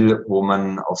ganz viel, wo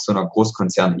man auf so einer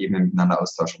Großkonzernebene miteinander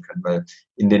austauschen kann, weil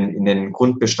in den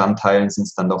Grundbestandteilen sind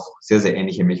es dann doch sehr, sehr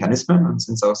ähnliche Mechanismen und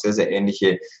sind es auch sehr, sehr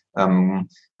ähnliche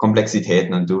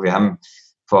Komplexitäten. Und wir haben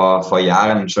vor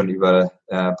Jahren schon über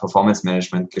Performance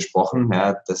Management gesprochen.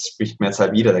 Ja, das spricht mir jetzt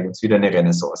halt wieder. Da gibt's wieder eine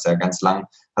Renaissance. Ja, ganz lang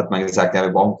hat man gesagt, ja,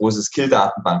 wir brauchen große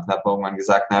Skill-Datenbanken. Dann hat man irgendwann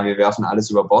gesagt, wir werfen alles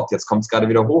über Bord. Jetzt kommt es gerade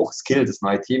wieder hoch. Skill, das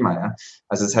neue Thema. Ja.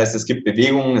 Also das heißt, es gibt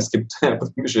Bewegungen, es gibt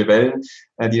rhythmische Wellen,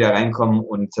 die da reinkommen.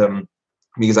 Und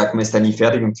wie gesagt, man ist da nie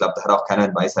fertig und klappt. Da hat auch keiner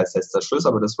einen Weisheitsletzter Schluss.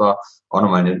 Aber das war auch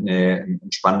nochmal ein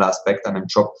spannender Aspekt an dem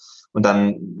Job. Und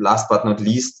dann, last but not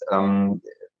least,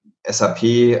 SAP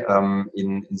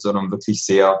in so einem wirklich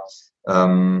sehr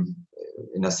in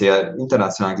einer sehr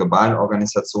internationalen, globalen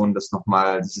Organisation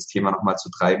dieses Thema nochmal zu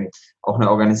treiben. Auch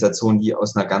eine Organisation, die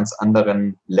aus einer ganz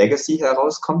anderen Legacy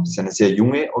herauskommt. Das ist eine sehr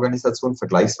junge Organisation,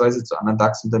 vergleichsweise zu anderen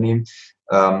DAX-Unternehmen,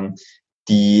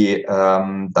 die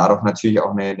dadurch natürlich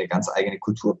auch eine ganz eigene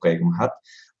Kulturprägung hat.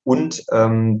 Und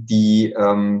die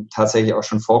tatsächlich auch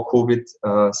schon vor Covid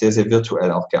sehr, sehr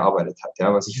virtuell auch gearbeitet hat,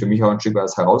 ja, was ich für mich auch ein Stück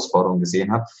als Herausforderung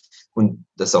gesehen habe und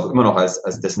das auch immer noch als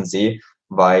dessen sehe,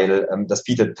 weil das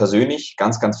bietet persönlich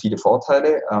ganz, ganz viele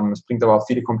Vorteile. Es bringt aber auch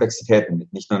viele Komplexitäten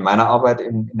mit, nicht nur in meiner Arbeit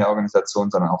in der Organisation,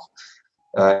 sondern auch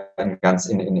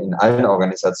in allen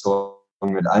Organisationen,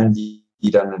 mit allen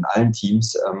dann in allen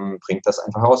Teams, bringt das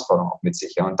einfach Herausforderungen auch mit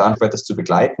sich. Ja. Und dann das zu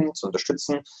begleiten, zu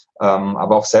unterstützen,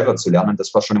 aber auch selber zu lernen,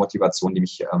 das war schon eine Motivation, die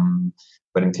mich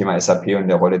bei dem Thema SAP und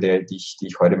der Rolle, die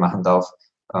ich heute machen darf,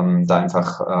 da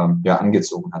einfach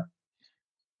angezogen hat.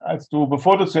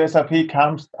 Bevor du zur SAP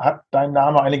kamst, hat dein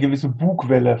Name eine gewisse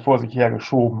Bugwelle vor sich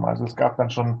hergeschoben. Also es gab dann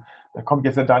schon, da kommt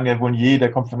jetzt der Daniel Vonnier,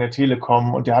 der kommt von der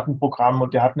Telekom und der hat ein Programm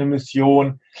und der hat eine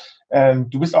Mission.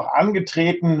 Du bist auch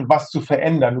angetreten, was zu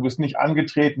verändern. Du bist nicht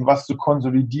angetreten, was zu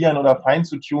konsolidieren oder fein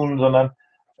zu tunen, sondern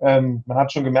man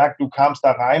hat schon gemerkt, du kamst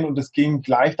da rein und es ging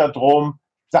gleich darum,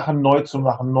 Sachen neu zu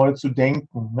machen, neu zu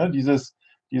denken. Ne?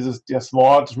 Das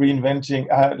Wort Reinventing,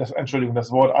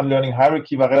 das Wort Unlearning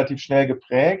Hierarchy war relativ schnell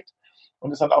geprägt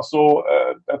und ist dann auch so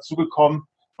dazu gekommen.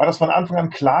 War das von Anfang an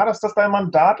klar, dass das dein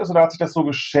Mandat ist oder hat sich das so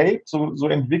geshaped, so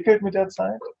entwickelt mit der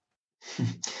Zeit?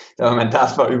 Der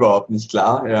Mandat war überhaupt nicht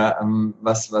klar, ja,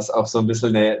 was auch so ein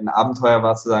bisschen ein Abenteuer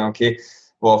war, zu sagen, okay,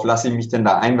 worauf lasse ich mich denn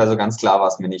da ein, weil so ganz klar war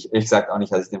es mir nicht. Ich sage auch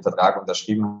nicht, dass ich den Vertrag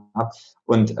unterschrieben habe.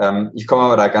 Und ich komme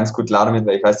aber da ganz gut klar damit,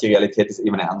 weil ich weiß, die Realität ist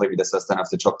eben eine andere, wie das, was dann auf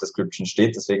der Job Description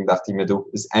steht. Deswegen dachte ich mir, du,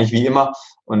 ist eigentlich wie immer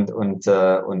und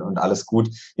alles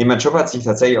gut. Nee, mein Job hat sich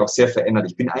tatsächlich auch sehr verändert.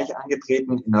 Ich bin eigentlich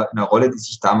angetreten in einer Rolle, die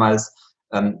sich damals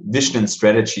Vision and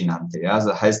Strategy nannte. Ja?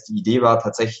 Also heißt, die Idee war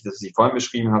tatsächlich, das, was ich vorhin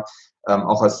beschrieben habe,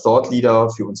 auch als Thought Leader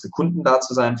für unsere Kunden da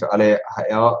zu sein, für alle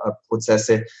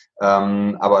HR-Prozesse,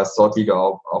 aber als Thought Leader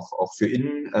auch für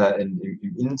innen,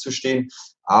 im Innen zu stehen,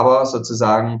 aber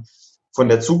sozusagen von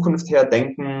der Zukunft her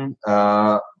denken,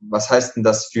 was heißt denn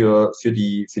das für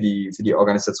die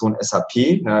Organisation SAP,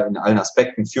 ja, in allen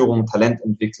Aspekten, Führung,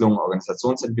 Talententwicklung,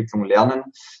 Organisationsentwicklung, Lernen,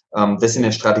 das in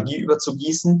eine Strategie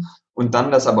überzugießen und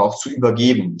dann das aber auch zu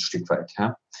übergeben, ein Stück weit,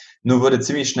 ja. Nur wurde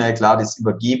ziemlich schnell klar, das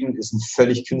Übergeben ist ein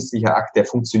völlig künstlicher Akt, der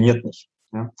funktioniert nicht.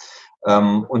 Ja?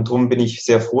 Und darum bin ich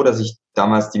sehr froh, dass ich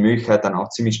damals die Möglichkeit dann auch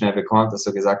ziemlich schnell bekommen habe, dass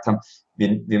wir gesagt haben,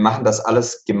 wir machen das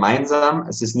alles gemeinsam.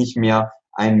 Es ist nicht mehr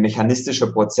ein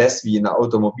mechanistischer Prozess wie in der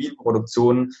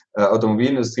Automobilproduktion,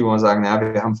 Automobilindustrie, wo wir sagen,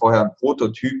 wir haben vorher einen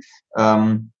Prototyp,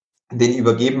 den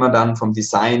übergeben wir dann vom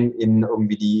Design in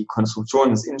irgendwie die Konstruktion,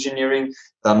 das Engineering,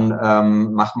 dann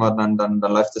machen wir dann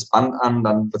läuft das Band an,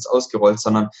 dann wird's ausgerollt,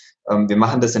 sondern wir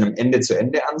machen das in einem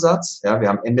Ende-zu-Ende-Ansatz. Ja, wir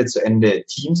haben Ende-zu-Ende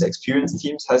Teams,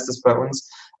 Experience-Teams heißt es bei uns,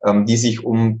 die sich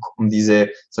um diese,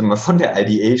 sagen wir, von der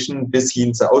Ideation bis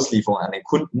hin zur Auslieferung an den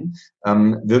Kunden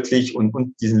wirklich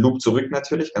und diesen Loop zurück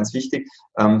natürlich, ganz wichtig,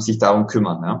 sich darum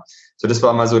kümmern. Ja. So, das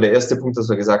war mal so der erste Punkt, dass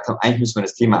wir gesagt haben, eigentlich müssen wir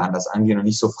das Thema anders angehen und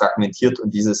nicht so fragmentiert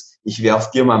und dieses, ich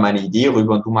werf dir mal meine Idee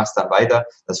rüber und du machst dann weiter,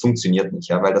 das funktioniert nicht,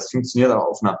 ja, weil das funktioniert auch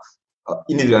auf einer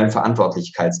individuellen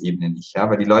Verantwortlichkeitsebene nicht, ja,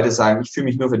 weil die Leute sagen, ich fühle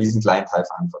mich nur für diesen kleinen Teil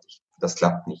verantwortlich. Das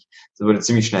klappt nicht. Das wurde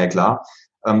ziemlich schnell klar.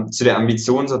 Zu der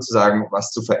Ambition sozusagen,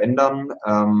 was zu verändern,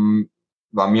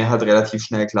 war mir halt relativ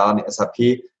schnell klar, eine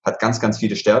SAP hat ganz, ganz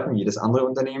viele Stärken, jedes andere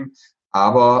Unternehmen.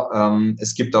 Aber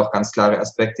es gibt auch ganz klare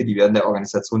Aspekte, die werden der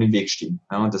Organisation im Weg stehen.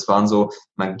 Ja, und das waren so,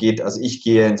 ich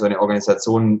gehe in so eine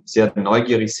Organisation sehr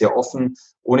neugierig, sehr offen,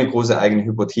 ohne große eigene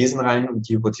Hypothesen rein. Und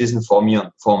die Hypothesen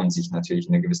formen sich natürlich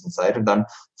in einer gewissen Zeit. Und dann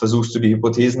versuchst du die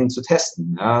Hypothesen zu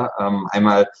testen. Ja,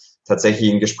 einmal tatsächlich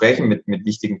in Gesprächen mit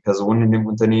wichtigen Personen in dem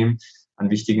Unternehmen, an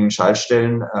wichtigen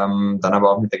Schaltstellen, dann aber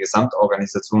auch mit der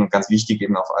Gesamtorganisation und ganz wichtig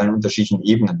eben auf allen unterschiedlichen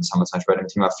Ebenen. Das haben wir zum Beispiel bei dem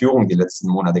Thema Führung die letzten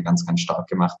Monate ganz, ganz stark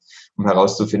gemacht, um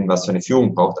herauszufinden, was für eine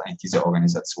Führung braucht eigentlich diese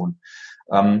Organisation.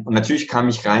 Und natürlich kam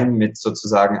ich rein mit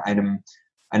sozusagen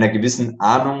einer gewissen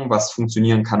Ahnung, was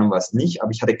funktionieren kann und was nicht,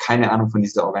 aber ich hatte keine Ahnung von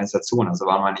dieser Organisation. Also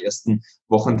waren meine ersten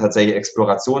Wochen tatsächlich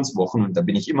Explorationswochen und da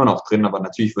bin ich immer noch drin, aber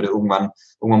natürlich irgendwann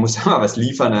muss er mal was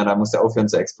liefern, ja, da muss er aufhören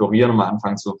zu explorieren und mal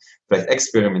anfangen zu vielleicht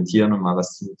experimentieren und mal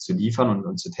was zu liefern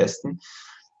und zu testen.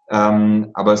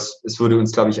 Aber es wurde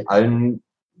uns, glaube ich, allen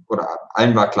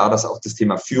war klar, dass auch das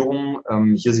Thema Führung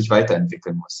hier sich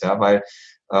weiterentwickeln muss, ja, weil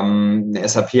eine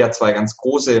SAP hat zwei ganz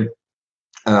große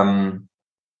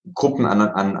Gruppen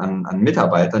an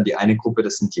Mitarbeitern. Die eine Gruppe,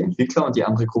 das sind die Entwickler und die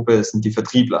andere Gruppe, das sind die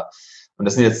Vertriebler. Und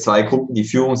das sind jetzt zwei Gruppen, die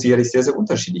Führung sicherlich sehr, sehr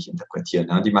unterschiedlich interpretieren.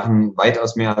 Ja. Die machen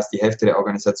weitaus mehr als die Hälfte der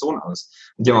Organisation aus.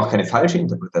 Und die haben auch keine falsche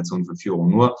Interpretation von Führung.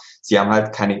 Nur sie haben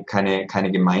halt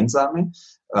keine gemeinsame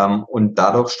und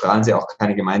dadurch strahlen sie auch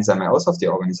keine gemeinsame aus auf die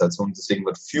Organisation. Deswegen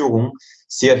wird Führung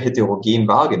sehr heterogen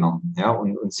wahrgenommen, ja,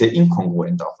 und sehr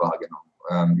inkongruent auch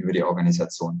wahrgenommen über die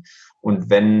Organisation. Und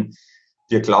wenn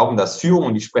wir glauben, dass Führung,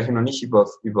 und ich spreche noch nicht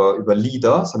über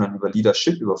Leader, sondern über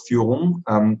Leadership, über Führung,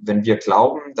 wenn wir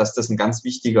glauben, dass das ein ganz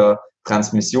wichtiger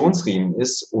Transmissionsriemen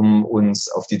ist, um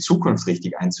uns auf die Zukunft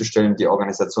richtig einzustellen, die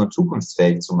Organisation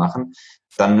zukunftsfähig zu machen,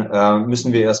 dann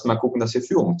müssen wir erstmal gucken, dass wir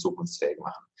Führung zukunftsfähig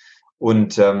machen.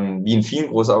 Und wie in vielen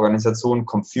großen Organisationen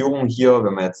kommt Führung hier,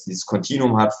 wenn man jetzt dieses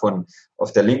Kontinuum hat von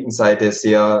auf der linken Seite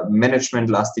sehr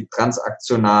managementlastig,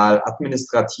 transaktional,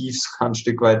 administrativ sogar ein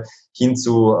Stück weit, hin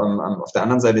zu auf der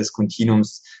anderen Seite des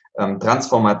Kontinuums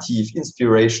transformativ,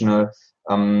 inspirational.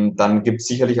 Dann gibt es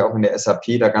sicherlich auch in der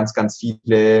SAP da ganz, ganz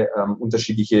viele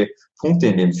unterschiedliche Punkte,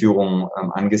 in denen Führung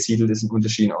angesiedelt ist in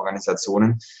unterschiedlichen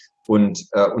Organisationen. Und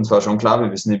uns war schon klar, wir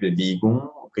müssen eine Bewegung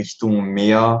Richtung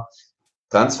mehr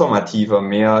transformativer,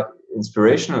 mehr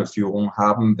inspirational Führung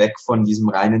haben, weg von diesem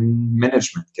reinen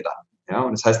Management-Gedanken. Ja,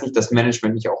 und das heißt nicht, dass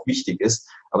Management nicht auch wichtig ist,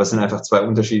 aber es sind einfach zwei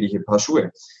unterschiedliche Paar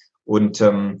Schuhe. Und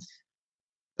dann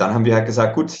haben wir halt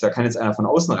gesagt, gut, da kann jetzt einer von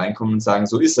außen reinkommen und sagen,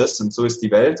 so ist es und so ist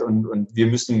die Welt und wir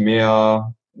müssen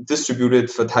mehr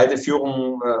distributed, verteilte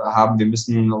Führung haben, wir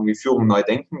müssen irgendwie Führung neu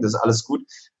denken, das ist alles gut.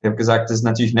 Ich habe gesagt, das ist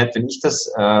natürlich nett, wenn ich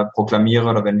das proklamiere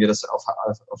oder wenn wir das auf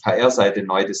HR-Seite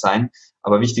neu designen,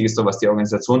 aber wichtig ist doch, was die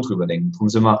Organisation drüber denken. Darum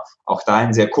sind wir auch da in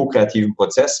einen sehr ko-kreativen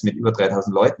Prozess mit über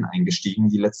 3000 Leuten eingestiegen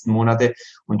die letzten Monate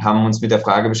und haben uns mit der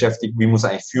Frage beschäftigt, wie muss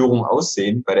eigentlich Führung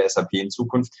aussehen bei der SAP in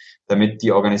Zukunft, damit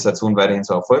die Organisation weiterhin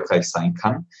so erfolgreich sein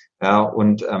kann, ja,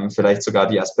 und vielleicht sogar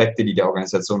die Aspekte, die der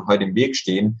Organisation heute im Weg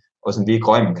stehen, aus dem Weg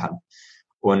räumen kann.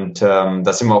 Und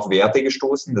da sind wir auf Werte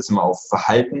gestoßen, da sind wir auf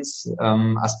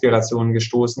Verhaltensaspirationen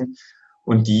gestoßen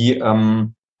und die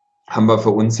haben wir für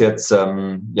uns jetzt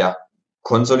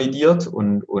konsolidiert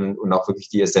und auch wirklich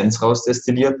die Essenz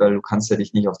rausdestilliert, weil du kannst ja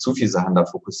dich nicht auf zu viele Sachen da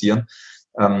fokussieren.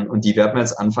 Und die werden wir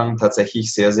jetzt anfangen,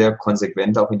 tatsächlich sehr, sehr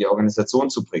konsequent auch in die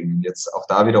Organisation zu bringen. Jetzt auch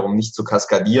da wiederum nicht zu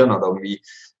kaskadieren oder irgendwie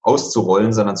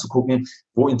auszurollen, sondern zu gucken,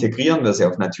 wo integrieren wir sie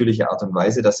auf natürliche Art und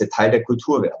Weise, dass sie Teil der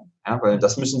Kultur werden. Ja, weil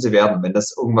das müssen sie werden. Wenn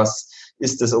das irgendwas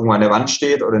ist, das irgendwo an der Wand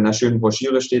steht oder in einer schönen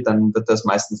Broschüre steht, dann wird das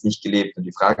meistens nicht gelebt. Und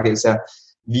die Frage ist ja,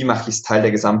 wie mache ich es Teil der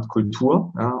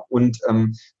Gesamtkultur? Ja, und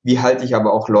wie halte ich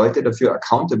aber auch Leute dafür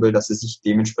accountable, dass sie sich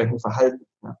dementsprechend verhalten?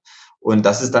 Ja. Und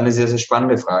das ist dann eine sehr, sehr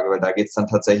spannende Frage, weil da geht es dann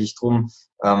tatsächlich drum,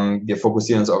 wir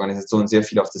fokussieren als Organisation sehr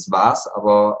viel auf das Was,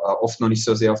 aber oft noch nicht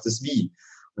so sehr auf das Wie.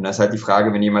 Und da ist halt die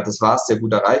Frage, wenn jemand das Was sehr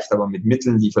gut erreicht, aber mit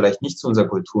Mitteln, die vielleicht nicht zu unserer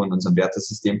Kultur und unserem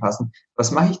Wertesystem passen,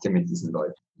 was mache ich denn mit diesen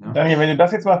Leuten? Ja? Daniel, wenn du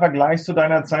das jetzt mal vergleichst zu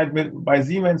deiner Zeit bei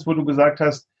Siemens, wo du gesagt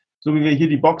hast, so wie wir hier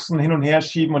die Boxen hin und her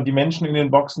schieben und die Menschen in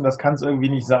den Boxen, das kann es irgendwie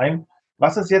nicht sein.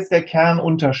 Was ist jetzt der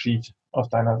Kernunterschied aus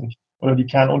deiner Sicht oder die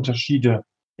Kernunterschiede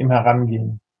im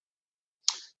Herangehen?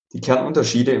 Die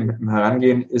Kernunterschiede im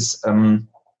Herangehen ist,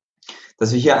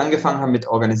 dass wir hier angefangen haben, mit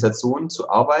Organisationen zu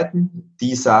arbeiten,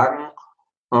 die sagen,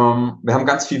 wir haben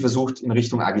ganz viel versucht in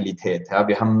Richtung Agilität. Ja.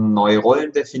 Wir haben neue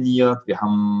Rollen definiert, wir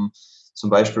haben zum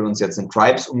Beispiel uns jetzt in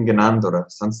Tribes umgenannt oder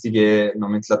sonstige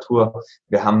Nomenklatur.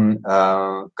 Wir haben wir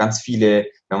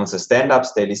haben unsere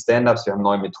Stand-ups, Daily Stand-ups, wir haben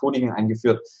neue Methodiken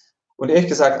eingeführt. Und ehrlich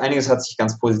gesagt, einiges hat sich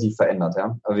ganz positiv verändert.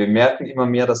 Ja. Aber wir merken immer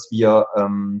mehr, dass wir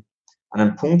an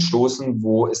einen Punkt stoßen,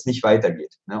 wo es nicht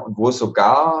weitergeht. Ne? Und wo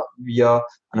sogar wir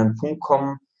an einen Punkt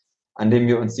kommen, an dem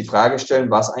wir uns die Frage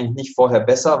stellen, war es eigentlich nicht vorher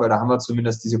besser, weil da haben wir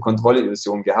zumindest diese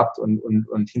Kontrollillusion gehabt und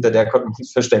hinter der konnten wir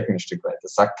uns verstecken ein Stück weit.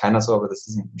 Das sagt keiner so, aber das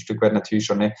ist ein Stück weit natürlich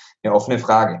schon eine offene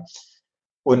Frage.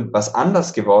 Und was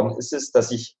anders geworden ist, ist,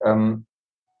 dass ich,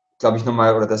 glaube ich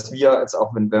nochmal, oder dass wir jetzt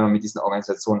auch, wenn wir mit diesen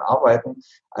Organisationen arbeiten,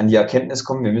 an die Erkenntnis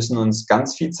kommen, wir müssen uns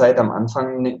ganz viel Zeit am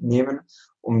Anfang nehmen,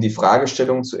 um die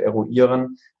Fragestellung zu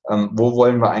eruieren, wo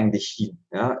wollen wir eigentlich hin?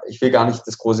 Ja? Ich will gar nicht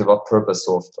das große Wort Purpose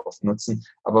so oft nutzen,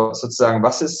 aber sozusagen,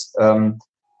 was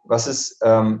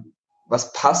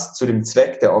passt zu dem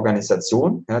Zweck der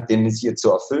Organisation, ja, den sie jetzt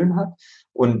zu erfüllen hat,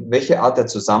 und welche Art der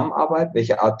Zusammenarbeit,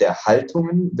 welche Art der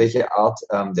Haltungen, welche Art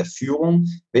der Führung,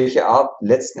 welche Art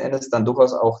letzten Endes dann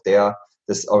durchaus auch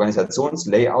des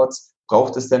Organisationslayouts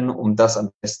braucht es denn, um das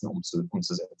am besten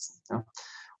umzusetzen. Ja?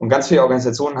 Und ganz viele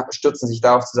Organisationen stürzen sich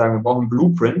darauf zu sagen, wir brauchen einen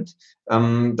Blueprint,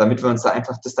 damit wir uns da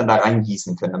einfach das dann da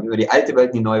reingießen können, damit wir die alte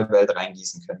Welt in die neue Welt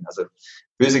reingießen können. Also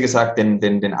böse gesagt,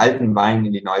 den alten Wein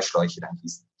in die neue Schläuche dann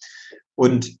gießen.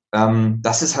 Und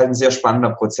das ist halt ein sehr spannender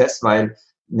Prozess, weil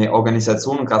eine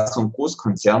Organisation und gerade so ein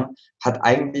Großkonzern hat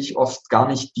eigentlich oft gar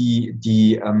nicht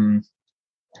die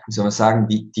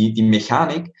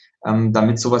Mechanik,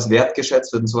 damit sowas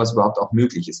wertgeschätzt wird und sowas überhaupt auch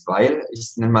möglich ist. Weil,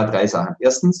 ich nenne mal 3 Sachen.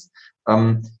 Erstens,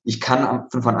 ich kann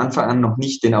von Anfang an noch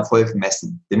nicht den Erfolg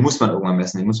messen. Den muss man irgendwann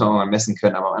messen, den muss man irgendwann messen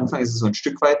können. Aber am Anfang ist es so ein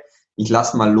Stück weit, ich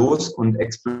lasse mal los und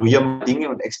exploriere Dinge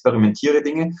und experimentiere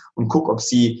Dinge und gucke, ob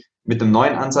sie mit dem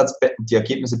neuen Ansatz die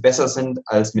Ergebnisse besser sind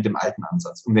als mit dem alten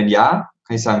Ansatz. Und wenn ja,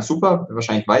 kann ich sagen, super,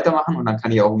 wahrscheinlich weitermachen und dann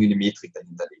kann ich auch irgendwie eine Metrik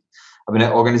dahinter legen. Aber in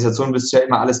der Organisation willst du ja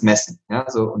immer alles messen. Ja?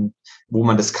 So, und wo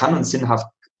man das kann und sinnhaft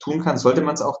tun kann, sollte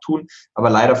man es auch tun, aber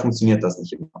leider funktioniert das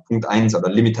nicht immer. Punkt 1 oder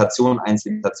Limitation 1,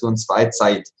 Limitation 2,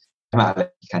 Zeit. Wir haben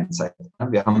alle keine Zeit.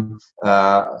 Wir brauchen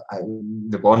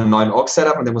einen neuen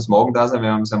Org-Setup und der muss morgen da sein,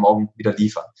 wir müssen ja morgen wieder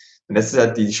liefern. Und das ist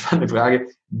halt die spannende Frage,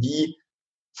 wie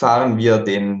fahren wir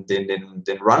den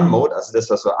Run-Mode, also das,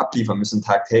 was wir abliefern müssen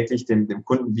tagtäglich, dem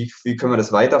Kunden, wie können wir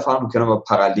das weiterfahren und können aber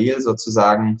parallel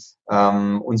sozusagen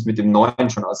uns mit dem Neuen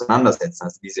schon auseinandersetzen.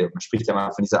 Also man spricht ja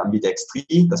mal von dieser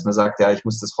Ambidextrie, dass man sagt, ja, ich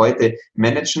muss das heute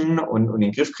managen und in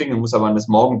den Griff kriegen und muss aber an das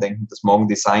Morgen denken, das Morgen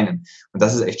designen. Und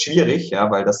das ist echt schwierig, ja,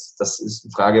 weil das ist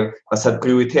eine Frage, was hat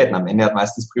Prioritäten? Am Ende hat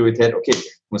meistens Priorität, okay,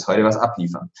 ich muss heute was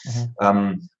abliefern.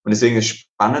 Mhm. Und deswegen ist es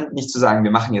spannend, nicht zu sagen,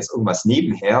 wir machen jetzt irgendwas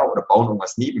nebenher oder bauen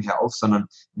irgendwas nebenher auf, sondern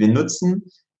wir nutzen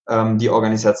die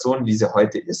Organisation, wie sie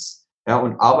heute ist, ja,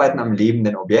 und arbeiten am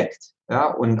lebenden Objekt,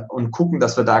 ja, und gucken,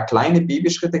 dass wir da kleine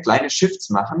Babyschritte, kleine Shifts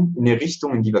machen in die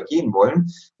Richtung, in die wir gehen wollen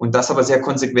und das aber sehr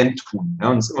konsequent tun. Ja,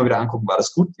 und uns immer wieder angucken, war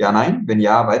das gut? Ja, nein. Wenn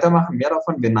ja, weitermachen, mehr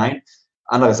davon. Wenn nein,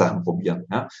 andere Sachen probieren.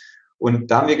 Ja. Und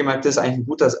da haben wir gemerkt, das ist eigentlich ein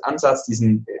guter Ansatz,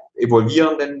 diesen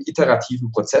evolvierenden,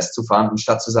 iterativen Prozess zu fahren,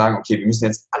 anstatt zu sagen, okay, wir müssen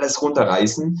jetzt alles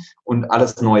runterreißen und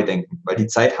alles neu denken, weil die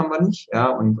Zeit haben wir nicht,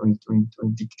 ja, und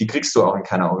die kriegst du auch in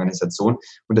keiner Organisation.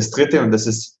 Und das dritte, und das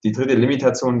ist die dritte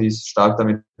Limitation, die ist stark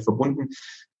damit verbunden,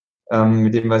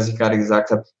 mit dem, was ich gerade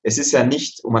gesagt habe. Es ist ja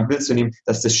nicht, um ein Bild zu nehmen,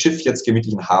 dass das Schiff jetzt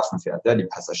gemütlich in den Hafen fährt. Ja, die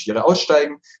Passagiere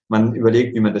aussteigen, man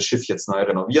überlegt, wie man das Schiff jetzt neu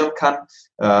renovieren kann,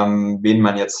 wen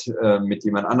man jetzt mit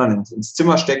jemand anderen ins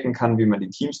Zimmer stecken kann, wie man die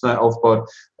Teams neu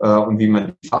aufbaut und wie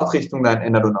man die Fahrtrichtung dann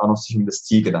ändert und auch noch sich um das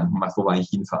Ziel Gedanken macht, wo wir eigentlich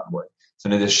hinfahren wollen.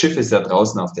 Sondern das Schiff ist ja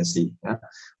draußen auf der See. Ja?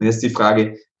 Und jetzt die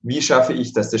Frage, wie schaffe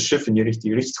ich, dass das Schiff in die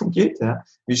richtige Richtung geht? Ja?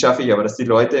 Wie schaffe ich aber, dass die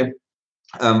Leute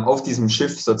auf diesem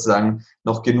Schiff sozusagen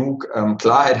noch genug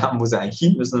Klarheit haben, wo sie eigentlich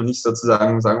hin müssen und nicht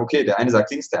sozusagen sagen, okay, der eine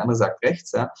sagt links, der andere sagt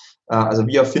rechts. Ja? Also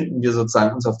wie erfinden wir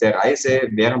sozusagen uns auf der Reise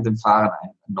während dem Fahren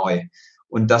neu?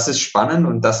 Und das ist spannend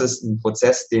und das ist ein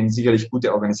Prozess, den sicherlich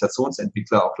gute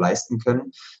Organisationsentwickler auch leisten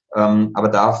können. Aber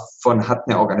davon hat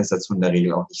eine Organisation in der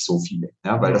Regel auch nicht so viele,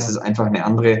 ja, weil das ist einfach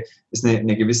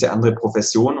eine gewisse andere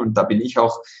Profession und da bin ich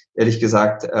auch, ehrlich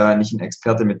gesagt, nicht ein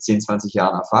Experte mit 10, 20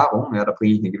 Jahren Erfahrung. Ja, da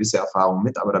bringe ich eine gewisse Erfahrung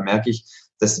mit, aber da merke ich,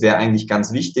 das wäre eigentlich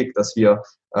ganz wichtig, dass wir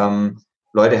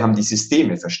Leute haben, die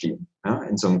Systeme verstehen, ja,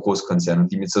 in so einem Großkonzern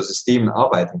und die mit so Systemen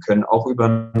arbeiten können, auch über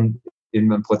einen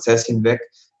Prozess hinweg,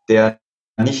 der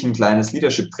nicht ein kleines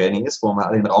Leadership-Training ist, wo man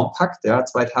alle in den Raum packt, ja,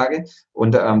 2 Tage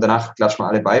und danach klatschen wir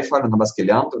alle Beifall und haben was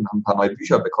gelernt und haben ein paar neue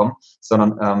Bücher bekommen,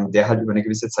 sondern der halt über eine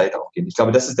gewisse Zeit auch geht. Ich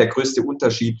glaube, das ist der größte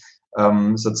Unterschied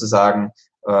sozusagen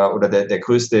oder der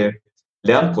größte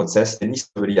Lernprozess, den ich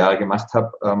über die Jahre gemacht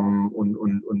habe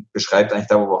und beschreibt eigentlich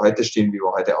da, wo wir heute stehen, wie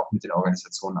wir heute auch mit den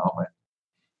Organisationen arbeiten.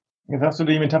 Jetzt hast du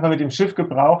die Metapher mit dem Schiff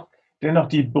gebraucht. Dennoch,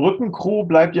 die Brückencrew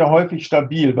bleibt ja häufig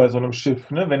stabil bei so einem Schiff,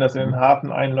 ne, wenn das in den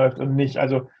Hafen einläuft und nicht.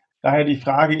 Also Daher die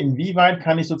Frage, inwieweit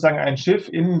kann ich sozusagen ein Schiff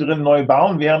innen drin neu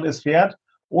bauen, während es fährt,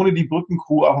 ohne die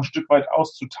Brückencrew auch ein Stück weit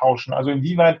auszutauschen? Also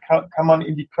inwieweit kann man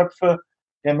in die Köpfe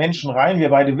der Menschen rein? Wir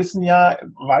beide wissen ja,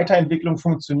 Weiterentwicklung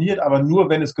funktioniert, aber nur,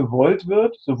 wenn es gewollt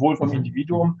wird, sowohl vom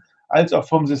Individuum als auch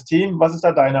vom System. Was ist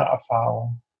da deine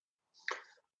Erfahrung?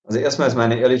 Also erstmal ist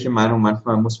meine ehrliche Meinung,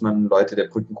 manchmal muss man Leute der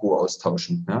Brückencrew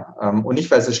austauschen. Ja? Und nicht,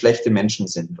 weil sie schlechte Menschen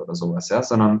sind oder sowas, ja,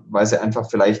 sondern weil sie einfach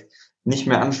vielleicht nicht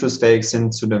mehr anschlussfähig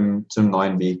sind zum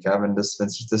neuen Weg. Ja? Wenn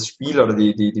sich das Spiel oder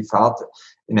die Fahrt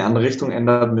in eine andere Richtung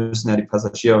ändert, müssen ja die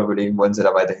Passagiere überlegen, wollen sie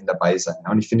da weiterhin dabei sein.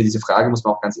 Ja? Und ich finde, diese Frage muss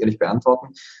man auch ganz ehrlich beantworten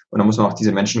und dann muss man auch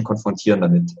diese Menschen konfrontieren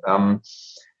damit.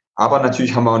 Aber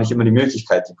natürlich haben wir auch nicht immer die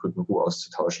Möglichkeit, die Brückencrew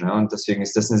auszutauschen. Ja? Und deswegen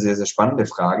ist das eine sehr, sehr spannende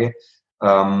Frage.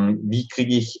 Wie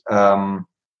kriege ich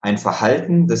ein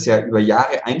Verhalten, das ja über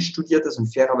Jahre einstudiert ist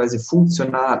und fairerweise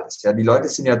funktional ist. Ja, die Leute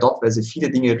sind ja dort, weil sie viele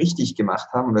Dinge richtig gemacht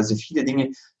haben, weil sie viele Dinge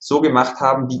so gemacht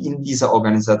haben, die in dieser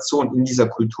Organisation, in dieser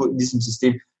Kultur, in diesem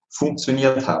System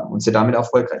funktioniert haben und sie damit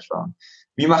erfolgreich waren.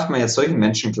 Wie macht man jetzt solchen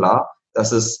Menschen klar,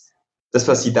 dass es das,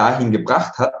 was sie dahin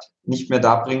gebracht hat, nicht mehr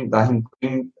dahin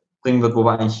bringen wird, wo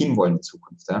wir eigentlich hinwollen in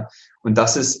Zukunft. Ja? Und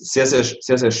das ist sehr, sehr,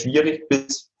 sehr, sehr schwierig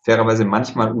bis fairerweise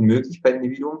manchmal unmöglich bei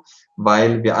Individuen,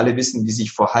 weil wir alle wissen, wie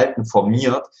sich Verhalten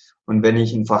formiert. Und wenn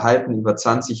ich ein Verhalten über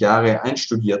 20 Jahre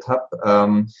einstudiert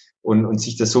habe und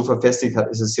sich das so verfestigt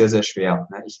hat, ist es sehr, sehr schwer.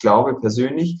 Ich glaube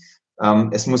persönlich,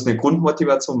 es muss eine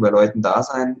Grundmotivation bei Leuten da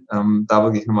sein, da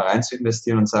wirklich nochmal rein zu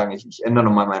investieren und sagen, ich ändere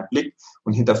nochmal meinen Blick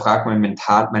und hinterfrage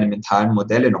meine mentalen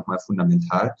Modelle nochmal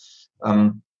fundamental.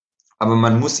 Aber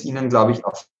man muss ihnen, glaube ich,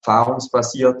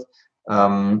 erfahrungsbasiert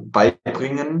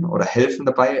beibringen oder helfen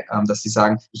dabei, dass sie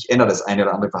sagen, ich ändere das eine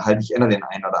oder andere Verhalten, ich ändere den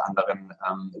einen oder anderen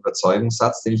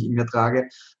Überzeugungssatz, den ich in mir trage,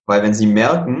 weil wenn sie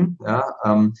merken, ja,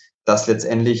 dass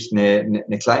letztendlich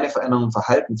eine kleine Veränderung im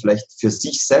Verhalten vielleicht für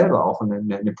sich selber auch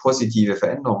eine positive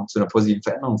Veränderung, zu einer positiven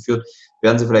Veränderung führt,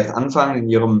 werden sie vielleicht anfangen, in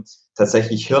ihrem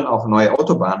tatsächlich Hirn auch neue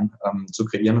Autobahnen zu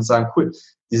kreieren und sagen, cool,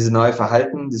 dieses neue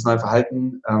Verhalten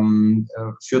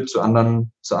führt zu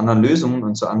anderen Lösungen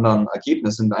und zu anderen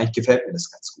Ergebnissen. Und eigentlich gefällt mir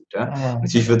das ganz gut. Ja?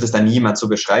 Natürlich wird es dann niemand so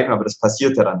beschreiben, aber das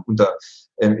passiert ja dann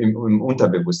im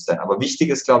Unterbewusstsein. Aber wichtig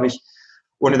ist, glaube ich,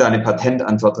 ohne da eine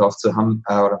Patentantwort drauf zu haben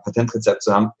oder Patentrezept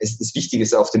zu haben, ist das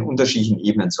Wichtige, auf den unterschiedlichen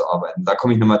Ebenen zu arbeiten. Da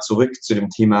komme ich nochmal zurück zu dem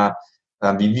Thema,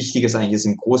 wie wichtig es eigentlich ist,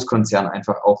 im Großkonzern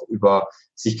einfach auch über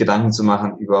sich Gedanken zu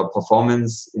machen über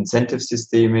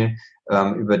Performance-Incentive-Systeme,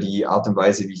 über die Art und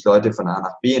Weise, wie ich Leute von A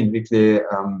nach B entwickle,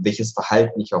 welches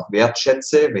Verhalten ich auch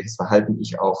wertschätze, welches Verhalten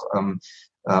ich auch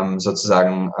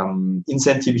sozusagen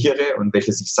incentiviere und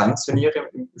welches ich sanktioniere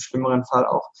im schlimmeren Fall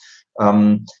auch.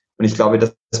 Und ich glaube,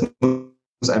 das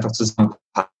muss einfach zusammenpassen,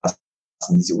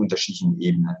 diese unterschiedlichen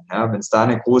Ebenen. Ja, wenn es da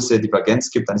eine große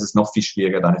Divergenz gibt, dann ist es noch viel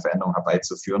schwieriger, da eine Veränderung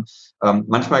herbeizuführen.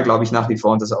 Manchmal glaube ich nach wie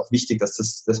vor, und das ist auch wichtig,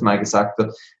 dass das mal gesagt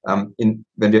wird, wenn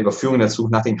wir über Führung in der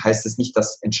Zukunft nachdenken, heißt das nicht,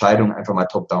 dass Entscheidungen einfach mal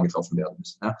top-down getroffen werden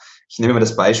müssen. Ja. Ich nehme mal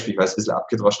das Beispiel, weil es ein bisschen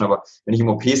abgedroschen, aber wenn ich im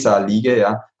OP-Saal liege,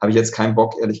 ja, habe ich jetzt keinen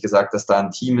Bock, ehrlich gesagt, dass da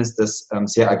ein Team ist, das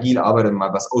sehr agil arbeitet und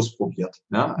mal was ausprobiert.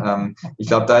 Ja. Ich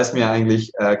glaube, da ist mir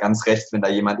eigentlich ganz recht, wenn da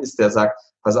jemand ist, der sagt,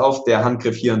 pass auf, der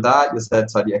Handgriff hier und da, ihr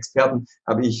seid zwar die Experten,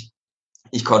 aber ich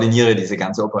koordiniere diese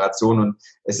ganze Operation und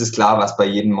es ist klar, was bei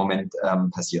jedem Moment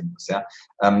passieren muss. Ja?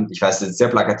 Ich weiß, das ist ein sehr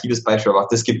plakatives Beispiel, aber auch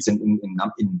das gibt es in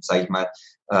sage ich mal,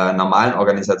 normalen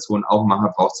Organisationen auch.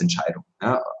 Manchmal braucht es Entscheidungen.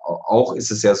 Ja? Auch ist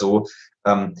es ja so,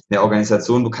 eine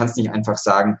Organisation, du kannst nicht einfach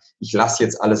sagen, ich lasse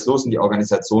jetzt alles los und die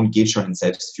Organisation geht schon in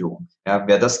Selbstführung. Ja,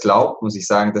 wer das glaubt, muss ich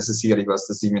sagen, das ist sicherlich was,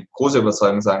 das ich mit großer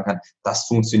Überzeugung sagen kann, das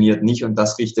funktioniert nicht und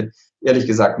das richtet ehrlich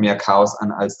gesagt mehr Chaos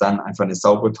an, als dann einfach eine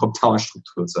saubere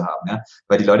Top-Down-Struktur zu haben. Ja?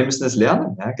 Weil die Leute müssen es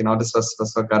lernen. Ja? Genau das,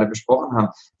 was wir gerade besprochen haben.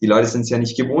 Die Leute sind es ja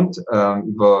nicht gewohnt,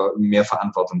 über mehr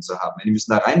Verantwortung zu haben. Die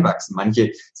müssen da reinwachsen.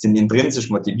 Manche sind intrinsisch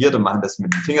motiviert und machen das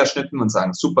mit den Fingerschnippen und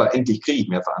sagen, super, endlich kriege ich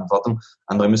mehr Verantwortung.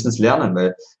 Andere müssen es lernen,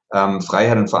 weil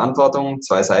Freiheit und Verantwortung,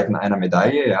 zwei Seiten einer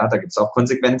Medaille, ja, da gibt es auch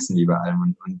Konsequenzen überall.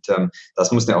 Und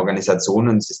das muss eine Organisation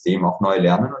und ein System auch neu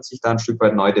lernen und sich da ein Stück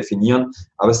weit neu definieren.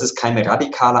 Aber es ist kein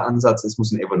radikaler Ansatz, es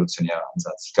muss ein evolutionärer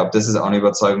Ansatz. Ich glaube, das ist auch eine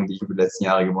Überzeugung, die ich über die letzten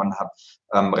Jahre gewonnen habe.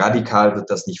 Radikal wird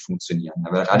das nicht funktionieren.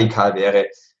 Aber radikal wäre,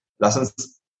 lass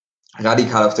uns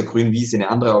radikal auf der grünen Wiese eine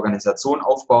andere Organisation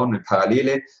aufbauen, eine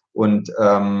Parallele und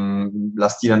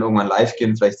lass die dann irgendwann live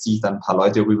gehen. Vielleicht ziehe ich dann ein paar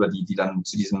Leute rüber, die dann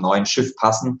zu diesem neuen Schiff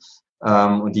passen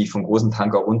und die ich vom großen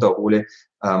Tanker runterhole.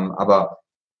 Aber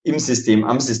am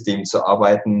System zu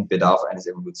arbeiten, bedarf eines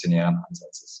evolutionären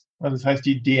Ansatzes. Also das heißt,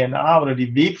 die DNA oder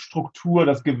die Webstruktur,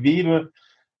 das Gewebe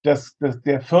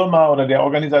der Firma oder der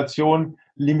Organisation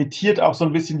limitiert auch so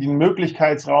ein bisschen den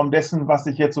Möglichkeitsraum dessen, was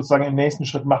ich jetzt sozusagen im nächsten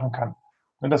Schritt machen kann.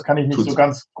 Und das kann ich nicht so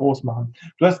ganz groß machen.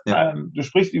 Du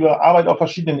sprichst über Arbeit auf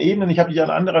verschiedenen Ebenen. Ich habe dich an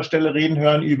anderer Stelle reden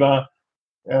hören über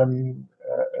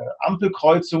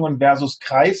Ampelkreuzungen versus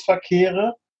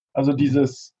Kreisverkehre. Also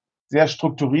dieses sehr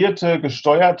strukturierte,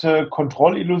 gesteuerte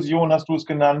Kontrollillusion, hast du es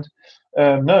genannt.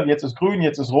 Jetzt ist grün,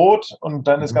 jetzt ist rot und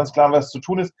dann ist ganz klar, was zu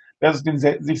tun ist, versus den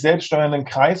sich selbst steuernden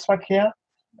Kreisverkehr,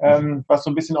 was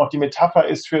so ein bisschen auch die Metapher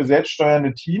ist für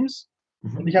selbststeuernde Teams.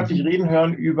 Und ich habe dich reden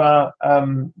hören über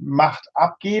Macht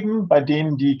abgeben, bei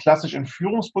denen die klassisch in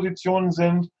Führungspositionen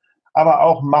sind, aber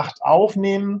auch Macht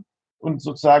aufnehmen und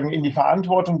sozusagen in die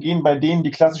Verantwortung gehen, bei denen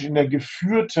die klassisch in der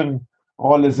geführten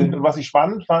Rolle sind. Und was ich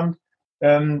spannend fand,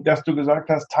 dass du gesagt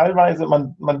hast, teilweise,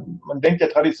 man denkt ja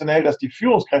traditionell, dass die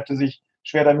Führungskräfte sich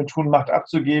schwer damit tun, Macht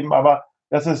abzugeben, aber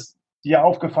dass es dir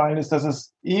aufgefallen ist, dass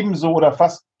es ebenso oder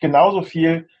fast genauso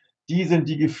viel die sind,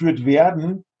 die geführt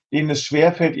werden, denen es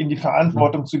schwerfällt, in die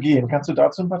Verantwortung zu gehen. Kannst du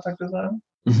dazu ein paar Takte sagen?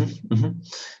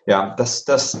 Ja,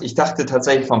 ich dachte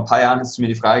tatsächlich, vor ein paar Jahren hast du mir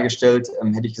die Frage gestellt,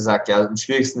 hätte ich gesagt, ja, am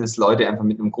schwierigsten ist, Leute einfach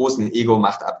mit einem großen Ego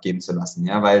Macht abgeben zu lassen.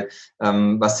 Ja, weil,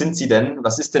 was sind sie denn?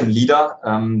 Was ist denn ein Leader,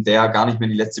 der gar nicht mehr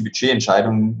die letzte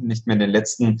Budgetentscheidung, nicht mehr den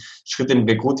letzten Schritt im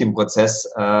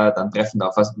Recruiting-Prozess dann treffen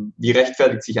darf? Wie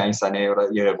rechtfertigt sich eigentlich seine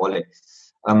oder ihre Rolle?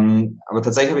 Aber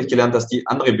tatsächlich habe ich gelernt, dass die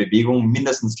andere Bewegung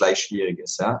mindestens gleich schwierig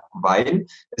ist, ja, weil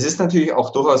es ist natürlich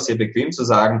auch durchaus sehr bequem zu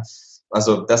sagen,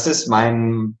 also das ist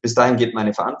bis dahin geht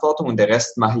meine Verantwortung und der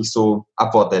Rest mache ich so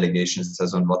Upward Delegation, das ist ja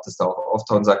so ein Wort, das da auch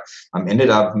auftaucht und sagt, am Ende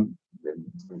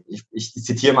ich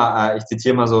zitiere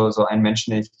mal so einen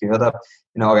Menschen, den ich gehört habe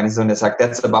in der Organisation, der sagt,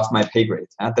 that's above my pay grade.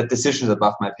 Ja, that decision is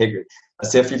above my pay grade.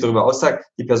 Was sehr viel darüber aussagt,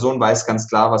 die Person weiß ganz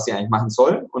klar, was sie eigentlich machen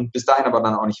soll und bis dahin aber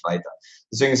dann auch nicht weiter.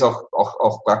 Deswegen ist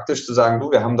auch praktisch zu sagen,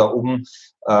 wir haben da oben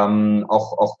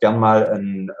auch gern mal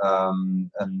einen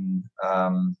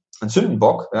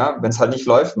Sündenbock, ja, wenn es halt nicht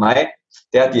läuft,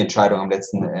 der hat die Entscheidung am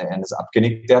letzten Endes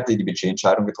abgenickt, der hat die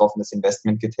Budgetentscheidung getroffen, das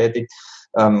Investment getätigt.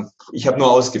 Ich habe nur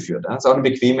ausgeführt. Ja. Das ist auch eine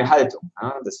bequeme Haltung.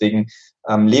 Ja. Deswegen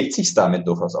lebt sich's damit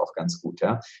durchaus auch ganz gut.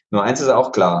 Ja. Nur eins ist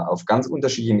auch klar, auf ganz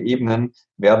unterschiedlichen Ebenen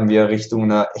werden wir Richtung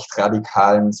einer echt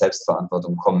radikalen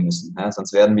Selbstverantwortung kommen müssen. Ja.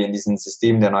 Sonst werden wir in diesen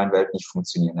Systemen der neuen Welt nicht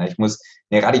funktionieren. Ja. Ich muss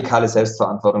eine radikale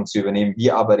Selbstverantwortung zu übernehmen.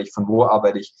 Wie arbeite ich, von wo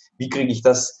arbeite ich, wie kriege ich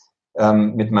das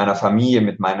mit meiner Familie,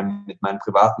 mit meinen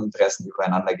privaten Interessen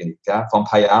übereinander gelegt. Ja. Vor ein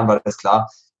paar Jahren war das klar,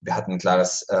 wir hatten ein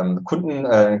klares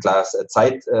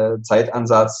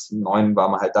Zeitansatz. 9 war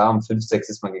man halt da, um 5, 6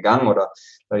 ist man gegangen oder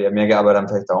ja, mehr gearbeitet haben,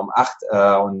 vielleicht auch um 8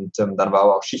 und dann war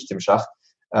aber auch Schicht im Schacht.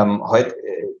 Heute,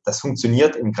 das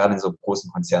funktioniert gerade in so großen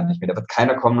Konzernen nicht mehr. Da wird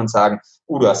keiner kommen und sagen,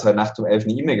 du hast heute Nacht um 11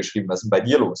 eine E-Mail geschrieben, was ist denn bei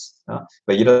dir los? Ja,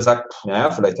 weil jeder sagt,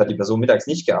 naja, vielleicht hat die Person mittags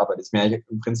nicht gearbeitet, ist mir eigentlich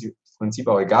im Prinzip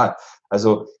auch egal.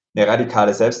 Also eine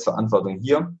radikale Selbstverantwortung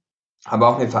hier, aber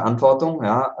auch eine Verantwortung,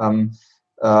 ja,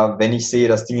 wenn ich sehe,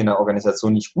 dass Dinge in der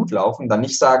Organisation nicht gut laufen, dann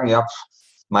nicht sagen, ja,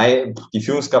 die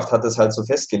Führungskraft hat das halt so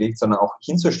festgelegt, sondern auch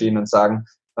hinzustehen und sagen,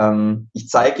 ich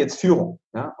zeige jetzt Führung.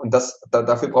 Ja? Und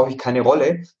dafür brauche ich keine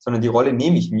Rolle, sondern die Rolle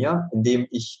nehme ich mir, indem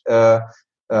ich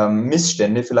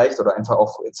Missstände vielleicht oder einfach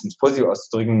auch, jetzt um es positiv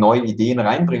auszudrücken, neue Ideen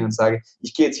reinbringe und sage,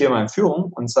 ich gehe jetzt hier mal in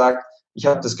Führung und sage, ich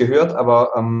habe das gehört,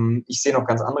 aber ich sehe noch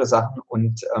ganz andere Sachen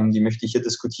und die möchte ich hier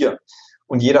diskutieren.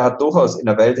 Und jeder hat durchaus in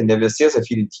der Welt, in der wir sehr, sehr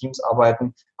viel in Teams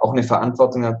arbeiten, auch eine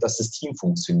Verantwortung, dass das Team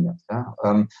funktioniert. Ja?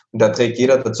 Und da trägt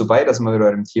jeder dazu bei, dass man wieder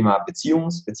bei dem Thema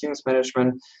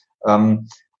Beziehungsmanagement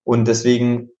und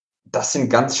deswegen, das sind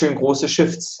ganz schön große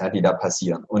Shifts, ja, die da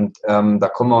passieren. Und da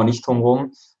kommen wir auch nicht drum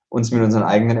rum, uns mit unseren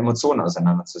eigenen Emotionen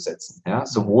auseinanderzusetzen. Ja,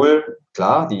 sowohl,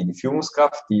 klar, die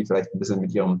Führungskraft, die vielleicht ein bisschen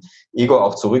mit ihrem Ego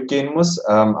auch zurückgehen muss,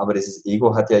 aber dieses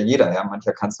Ego hat ja jeder. Ja,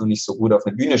 mancher kann es nur nicht so gut auf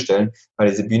eine Bühne stellen, weil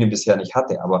er diese Bühne bisher nicht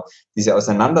hatte. Aber diese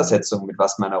Auseinandersetzung mit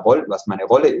was meine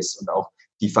Rolle ist und auch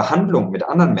die Verhandlung mit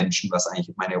anderen Menschen, was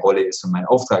eigentlich meine Rolle ist und mein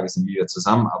Auftrag ist und wie wir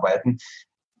zusammenarbeiten,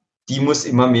 die muss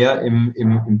immer mehr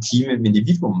im Team, im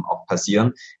Individuum auch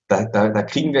passieren. Da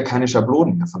kriegen wir keine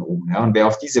Schablonen mehr von oben. Ja? Und wer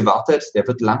auf diese wartet, der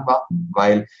wird lang warten,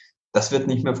 weil das wird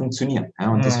nicht mehr funktionieren. Ja?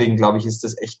 Und deswegen glaube ich, ist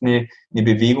das echt eine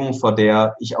Bewegung, vor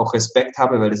der ich auch Respekt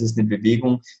habe, weil das ist eine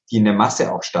Bewegung, die in der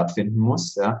Masse auch stattfinden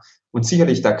muss. Ja? Und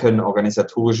sicherlich, da können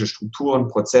organisatorische Strukturen,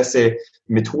 Prozesse,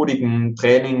 Methodiken,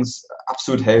 Trainings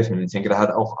absolut helfen. Und ich denke, da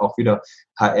hat auch wieder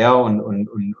HR und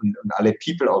alle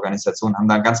People-Organisationen haben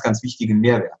da einen ganz, ganz wichtigen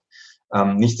Mehrwert.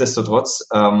 Nichtsdestotrotz,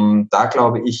 da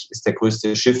glaube ich, ist der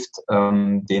größte Shift,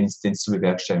 den es zu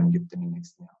bewerkstelligen gibt in den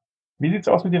nächsten Jahren. Wie sieht es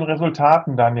aus mit den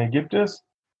Resultaten, Daniel? Gibt es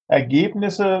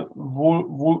Ergebnisse,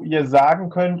 wo ihr sagen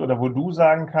könnt oder wo du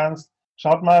sagen kannst,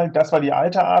 schaut mal, das war die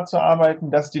alte Art zu arbeiten,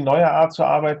 das ist die neue Art zu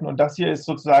arbeiten und das hier ist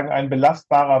sozusagen ein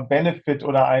belastbarer Benefit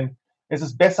oder ein es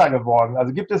ist besser geworden?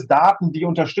 Also gibt es Daten, die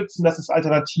unterstützen, dass es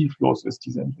alternativlos ist,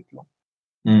 diese Entwicklung?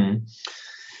 Mhm.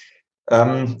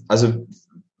 Also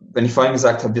wenn ich vorhin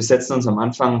gesagt habe, wir setzen uns am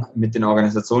Anfang mit den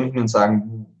Organisationen hin und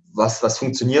sagen, was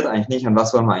funktioniert eigentlich nicht, an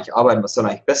was wollen wir eigentlich arbeiten, was soll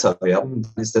eigentlich besser werden,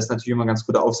 dann ist das natürlich immer ein ganz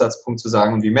guter Aufsatzpunkt zu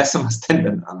sagen, und wie messen wir es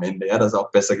denn am Ende, ja, dass es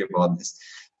auch besser geworden ist.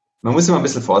 Man muss immer ein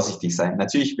bisschen vorsichtig sein.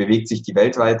 Natürlich bewegt sich die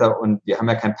Welt weiter und wir haben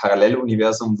ja kein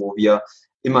Paralleluniversum, wo wir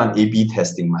immer ein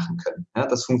A/B-Testing machen können. Ja,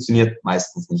 das funktioniert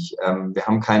meistens nicht. Wir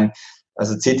haben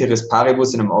also Ceteris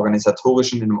Paribus in einem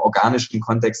organisatorischen, in einem organischen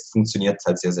Kontext funktioniert es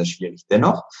halt sehr, sehr schwierig.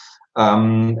 Dennoch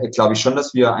glaube ich schon,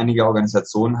 dass wir einige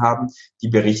Organisationen haben, die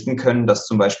berichten können, dass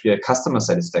zum Beispiel Customer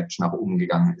Satisfaction nach oben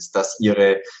gegangen ist, dass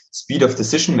ihre Speed of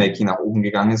Decision Making nach oben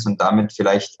gegangen ist und damit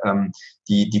vielleicht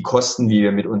die Kosten, wie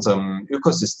wir mit unserem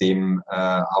Ökosystem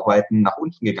arbeiten, nach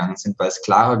unten gegangen sind, weil es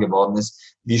klarer geworden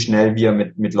ist, wie schnell wir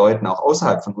mit Leuten auch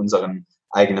außerhalb von unseren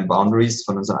eigenen Boundaries,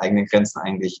 von unseren eigenen Grenzen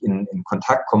eigentlich in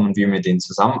Kontakt kommen und wie wir mit denen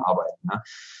zusammenarbeiten.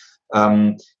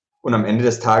 Ne? Und am Ende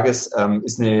des Tages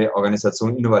ist eine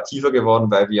Organisation innovativer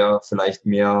geworden, weil wir vielleicht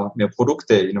mehr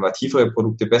Produkte, innovativere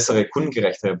Produkte, bessere,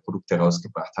 kundengerechtere Produkte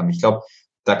rausgebracht haben. Ich glaube,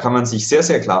 da kann man sich sehr,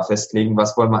 sehr klar festlegen,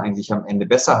 was wollen wir eigentlich am Ende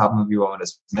besser haben und wie wollen wir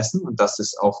das messen. Und das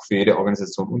ist auch für jede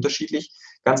Organisation unterschiedlich.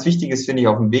 Ganz wichtig ist, finde ich,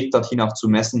 auf dem Weg dorthin auch zu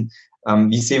messen,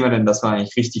 wie sehen wir denn, dass wir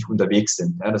eigentlich richtig unterwegs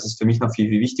sind. Ja, das ist für mich noch viel,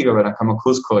 viel wichtiger, weil dann kann man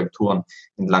Kurskorrekturen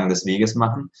entlang des Weges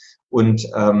machen. Und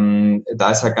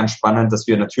da ist halt ganz spannend, dass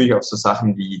wir natürlich auf so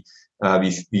Sachen wie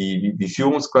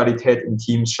Führungsqualität in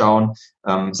Teams schauen,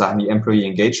 Sachen wie Employee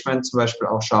Engagement zum Beispiel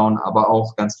auch schauen, aber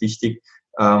auch ganz wichtig,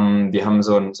 wir haben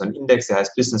so einen Index, der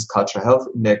heißt Business Culture Health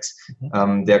Index,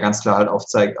 der ganz klar halt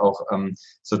aufzeigt, auch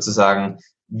sozusagen,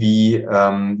 wie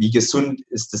gesund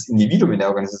ist das Individuum in der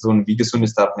Organisation, wie gesund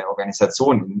ist da eine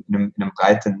Organisation in einem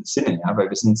breiten Sinne, ja, weil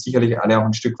wir sind sicherlich alle auch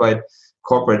ein Stück weit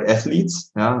Corporate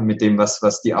Athletes, ja, mit dem,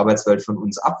 was die Arbeitswelt von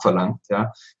uns abverlangt,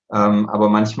 ja. Aber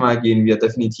manchmal gehen wir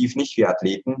definitiv nicht wie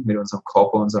Athleten mit unserem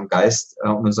Körper, unserem Geist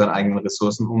und unseren eigenen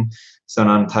Ressourcen um,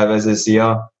 sondern teilweise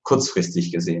sehr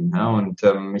kurzfristig gesehen, ja. Und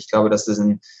ich glaube, dass das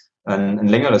ein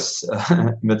längeres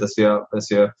wird, dass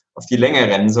wir auf die Länge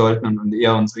rennen sollten und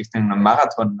eher uns Richtung einen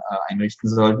Marathon einrichten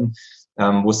sollten,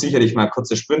 wo es sicherlich mal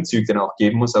kurze Sprintzyklen auch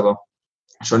geben muss, aber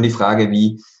schon die Frage,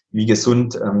 wie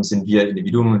gesund sind wir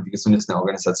Individuen und wie gesund ist eine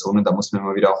Organisation. Und da muss man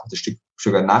immer wieder auch ein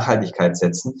Stück Nachhaltigkeit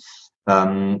setzen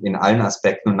in allen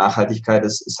Aspekten. Und Nachhaltigkeit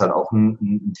ist halt auch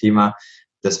ein Thema,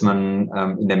 das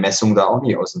man in der Messung da auch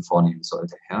nicht außen vor nehmen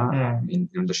sollte, ja, in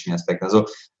unterschiedlichen Aspekten. Also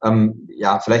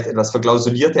vielleicht etwas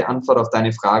verklausulierte Antwort auf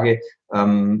deine Frage.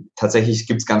 Tatsächlich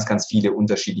gibt es ganz, ganz viele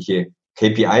unterschiedliche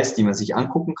KPIs, die man sich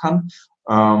angucken kann.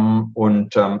 Am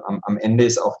Ende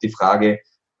ist auch die Frage,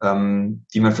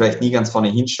 die man vielleicht nie ganz vorne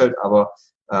hinstellt, aber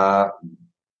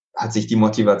hat sich die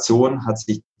Motivation, hat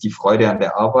sich die Freude an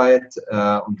der Arbeit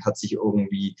und hat sich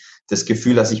irgendwie das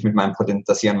Gefühl, dass ich an mein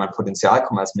Potenzial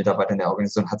komme als Mitarbeiter in der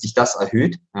Organisation, hat sich das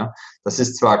erhöht. Ja? Das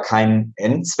ist zwar kein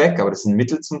Endzweck, aber das ist ein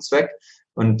Mittel zum Zweck.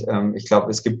 Und ich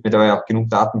glaube, es gibt mittlerweile auch genug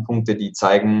Datenpunkte, die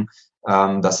zeigen,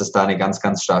 dass es da eine ganz,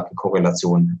 ganz starke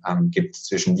Korrelation gibt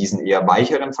zwischen diesen eher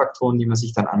weicheren Faktoren, die man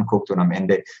sich dann anguckt, und am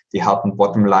Ende die harten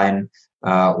Bottomline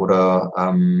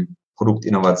oder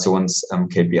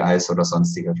Produktinnovations-KPIs oder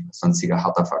sonstige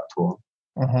harter Faktoren.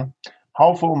 Mhm.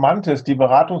 Haufe Umantis, die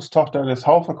Beratungstochter des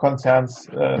Haufe-Konzerns,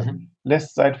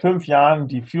 lässt seit 5 Jahren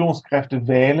die Führungskräfte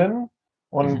wählen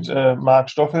und Mark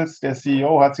Stoffels, der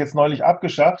CEO, hat es jetzt neulich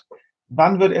abgeschafft.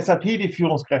 Wann wird SAP die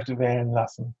Führungskräfte wählen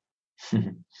lassen?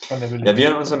 Ja, wir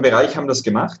in unserem Bereich haben das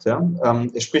gemacht. Ja.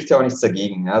 Es spricht ja auch nichts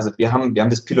dagegen. Ja. Also wir haben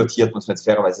das pilotiert, muss man jetzt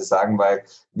fairerweise sagen, weil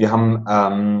wir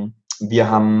haben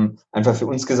einfach für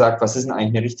uns gesagt, was ist denn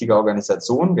eigentlich eine richtige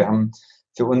Organisation? Wir haben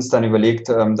für uns dann überlegt,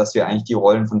 dass wir eigentlich die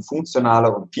Rollen von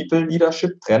funktionaler und People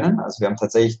Leadership trennen. Also wir haben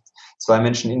tatsächlich 2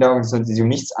 Menschen in der Organisation, die sich um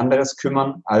nichts anderes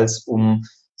kümmern, als um,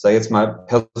 sage ich jetzt mal,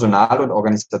 Personal- und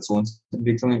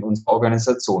Organisationsentwicklung in unserer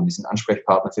Organisation. Die sind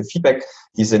Ansprechpartner für Feedback,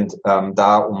 die sind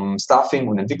da, um Staffing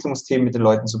und Entwicklungsthemen mit den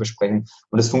Leuten zu besprechen,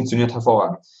 und es funktioniert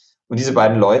hervorragend. Und diese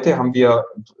beiden Leute haben wir,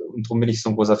 und darum bin ich so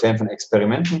ein großer Fan von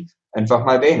Experimenten, einfach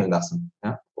mal wählen lassen.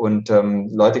 Ja? Und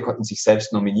Leute konnten sich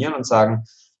selbst nominieren und sagen,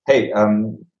 hey,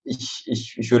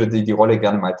 ich würde die Rolle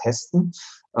gerne mal testen.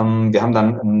 Wir haben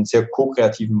dann einen sehr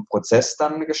ko-kreativen Prozess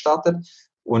dann gestartet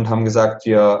und haben gesagt,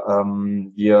 die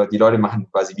Leute machen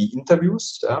quasi wie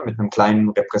Interviews, ja, mit einem kleinen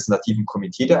repräsentativen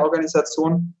Komitee der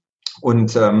Organisation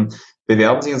und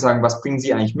bewerben sich und sagen, was bringen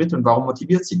sie eigentlich mit und warum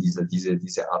motiviert sie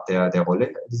diese Art der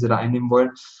Rolle, die sie da einnehmen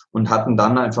wollen, und hatten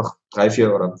dann einfach 3,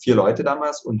 4 oder 4 Leute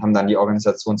damals und haben dann die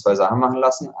Organisation 2 Sachen machen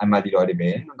lassen. Einmal die Leute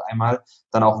wählen und einmal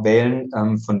dann auch wählen,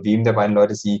 von wem der beiden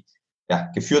Leute sie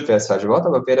geführt wäre das falsche Wort,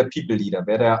 aber wer der People Leader,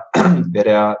 wer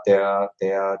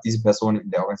diese Person in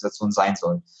der Organisation sein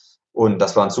soll. Und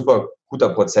das war ein super guter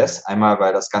Prozess. Einmal,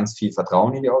 weil das ganz viel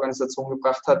Vertrauen in die Organisation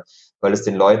gebracht hat, weil es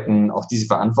den Leuten auch diese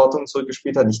Verantwortung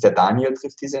zurückgespielt hat. Nicht der Daniel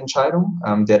trifft diese Entscheidung,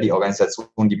 der die Organisation,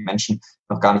 die Menschen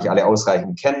noch gar nicht alle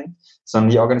ausreichend kennen,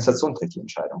 sondern die Organisation trifft die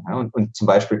Entscheidung. Ja. Und zum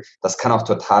Beispiel, das kann auch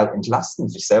total entlasten,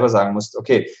 sich selber sagen muss,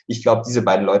 okay, ich glaube, diese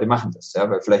beiden Leute machen das. Ja,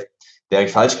 weil vielleicht wäre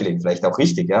ich falsch gelegen, vielleicht auch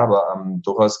richtig, ja, aber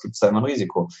durchaus gibt es da immer ein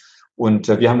Risiko. Und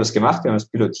wir haben das gemacht, wir haben das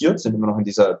pilotiert, sind immer noch in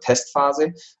dieser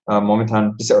Testphase.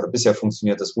 Momentan, bisher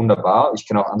funktioniert das wunderbar. Ich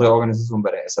kenne auch andere Organisationen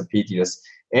bei der SAP, die das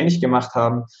ähnlich gemacht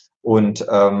haben. Und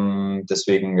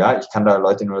deswegen, ich kann da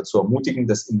Leute nur dazu ermutigen,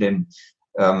 das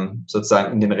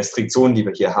sozusagen in den Restriktionen, die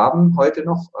wir hier haben, heute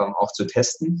noch, auch zu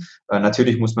testen.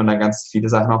 Natürlich muss man dann ganz viele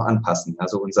Sachen auch anpassen.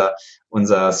 Also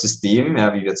unser System,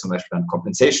 wie wir zum Beispiel dann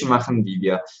Compensation machen, wie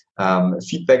wir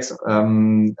Feedbacks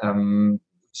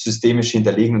systemisch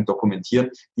hinterlegen und dokumentieren,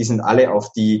 die sind alle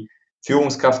auf die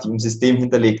Führungskraft, die im System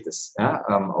hinterlegt ist,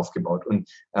 aufgebaut. Und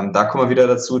da kommen wir wieder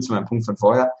dazu, zu meinem Punkt von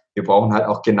vorher. Wir brauchen halt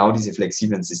auch genau diese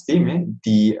flexiblen Systeme,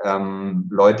 die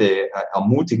Leute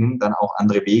ermutigen, dann auch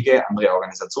andere Wege, andere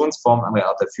Organisationsformen, andere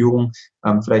Art der Führung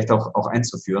vielleicht auch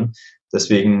einzuführen.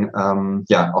 Deswegen,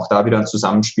 auch da wieder ein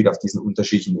Zusammenspiel auf diesen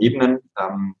unterschiedlichen Ebenen.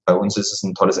 Bei uns ist es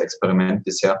ein tolles Experiment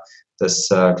bisher, das,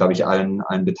 glaube ich, allen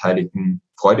Beteiligten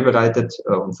Freude bereitet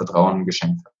und Vertrauen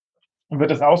geschenkt hat. Und wird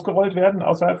das ausgerollt werden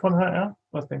außerhalb von HR?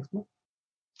 Was denkst du?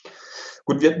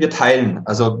 Gut, wir teilen.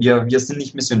 Also wir sind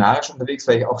nicht missionarisch unterwegs,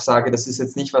 weil ich auch sage, das ist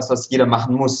jetzt nicht was jeder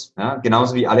machen muss. Ja?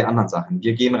 Genauso wie alle anderen Sachen.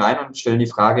 Wir gehen rein und stellen die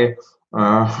Frage,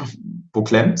 wo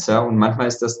klemmt's? Ja? Und manchmal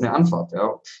ist das eine Antwort.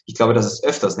 Ja? Ich glaube, dass es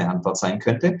öfters eine Antwort sein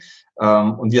könnte.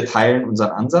 Und wir teilen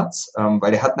unseren Ansatz,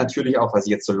 weil der hat natürlich auch, was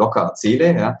ich jetzt so locker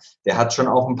erzähle, der hat schon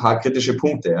auch ein paar kritische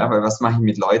Punkte. Ja? Weil was mache ich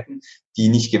mit Leuten, die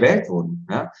nicht gewählt wurden?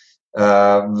 Ja?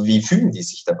 Wie fühlen die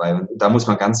sich dabei? Und da muss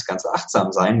man ganz, ganz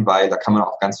achtsam sein, weil da kann man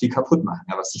auch ganz viel kaputt machen.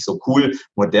 Ja, was sich so cool,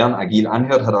 modern, agil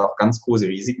anhört, hat auch ganz große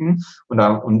Risiken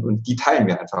und die teilen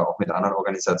wir einfach auch mit anderen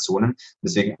Organisationen.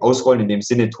 Deswegen ausrollen in dem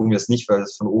Sinne tun wir es nicht, weil wir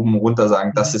es von oben runter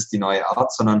sagen, das ist die neue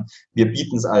Art, sondern wir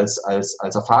bieten es als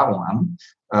Erfahrung an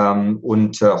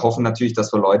und hoffen natürlich,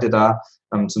 dass wir Leute da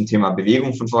zum Thema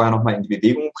Bewegung von vorher nochmal in die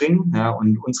Bewegung bringen,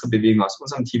 und unsere Bewegung aus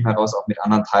unserem Team heraus auch mit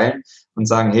anderen teilen und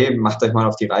sagen, hey, macht euch mal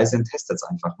auf die Reise und testet es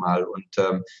einfach mal. Und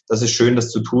das ist schön, das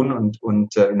zu tun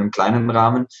und in einem kleinen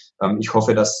Rahmen. Ich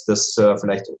hoffe, dass das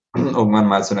vielleicht irgendwann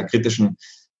mal zu einer kritischen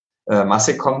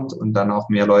Masse kommt und dann auch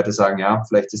mehr Leute sagen, ja,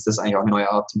 vielleicht ist das eigentlich auch eine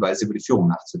neue Art und Weise, über die Führung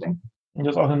nachzudenken. Und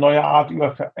das ist auch eine neue Art,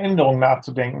 über Veränderung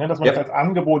nachzudenken, ne? Dass man das als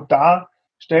Angebot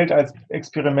darstellt, als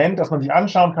Experiment, dass man sich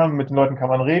anschauen kann, mit den Leuten kann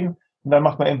man reden. Und dann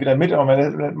macht man entweder mit, aber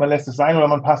man lässt es sein oder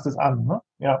man passt es an. Ne?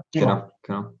 Ja, genau.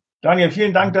 Daniel,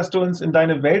 vielen Dank, dass du uns in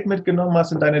deine Welt mitgenommen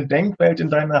hast, in deine Denkwelt,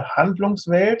 in deine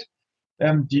Handlungswelt.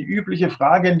 Die übliche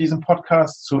Frage in diesem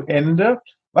Podcast zu Ende.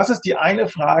 Was ist die eine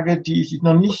Frage, die ich dich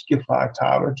noch nicht gefragt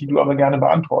habe, die du aber gerne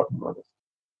beantworten würdest?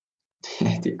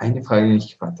 Die eine Frage, die du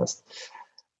nicht gefragt hast.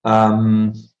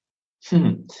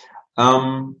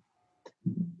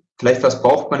 Vielleicht, was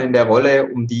braucht man in der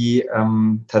Rolle, um die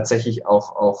tatsächlich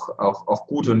auch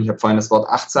gut, und ich habe vorhin das Wort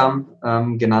achtsam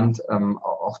genannt,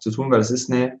 auch zu tun, weil es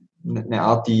ist eine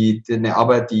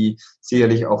Arbeit, die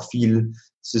sicherlich auch viel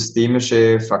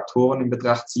systemische Faktoren in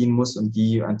Betracht ziehen muss und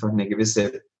die einfach eine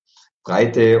gewisse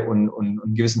Breite und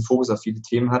einen gewissen Fokus auf viele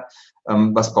Themen hat.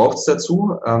 Was braucht es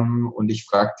dazu? Und ich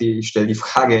stelle die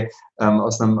Frage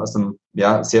aus einem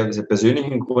sehr, sehr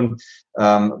persönlichen Grund,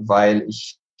 weil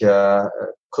ich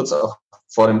kurz auch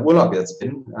vor dem Urlaub jetzt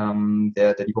bin,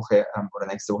 der die Woche oder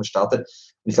nächste Woche startet.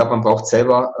 Und ich glaube, man braucht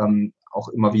selber auch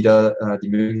immer wieder die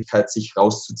Möglichkeit, sich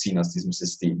rauszuziehen aus diesem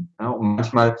System. Ja? Und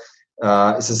manchmal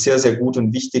ist es sehr, sehr gut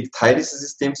und wichtig, Teil dieses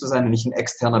Systems zu sein und nicht ein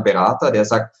externer Berater, der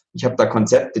sagt, ich habe da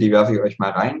Konzepte, die werfe ich euch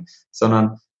mal rein,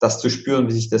 sondern das zu spüren,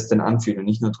 wie sich das denn anfühlt und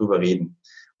nicht nur drüber reden.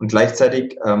 Und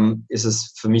gleichzeitig ist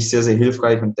es für mich sehr, sehr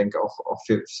hilfreich und denke auch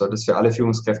sollte es für alle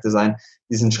Führungskräfte sein,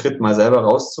 diesen Schritt mal selber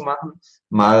rauszumachen,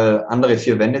 mal andere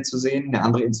vier Wände zu sehen, eine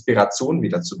andere Inspiration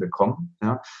wieder zu bekommen.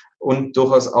 Ja? Und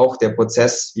durchaus auch der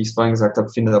Prozess, wie ich es vorhin gesagt habe,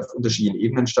 findet auf unterschiedlichen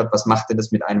Ebenen statt. Was macht denn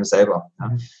das mit einem selber?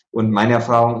 Ja? Und meine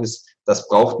Erfahrung ist, das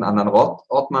braucht einen anderen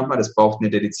Ort manchmal, das braucht eine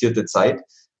dedizierte Zeit.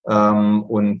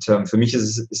 Für mich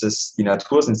ist es die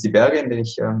Natur, sind es die Berge, in denen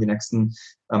ich die nächsten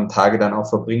Tage dann auch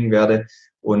verbringen werde.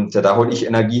 Und da hole ich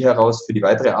Energie heraus für die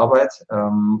weitere Arbeit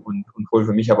und hole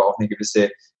für mich aber auch eine gewisse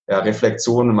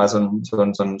Reflexion und mal so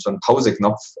einen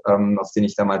Pauseknopf, auf den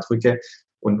ich da mal drücke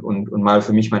und mal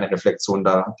für mich meine Reflexion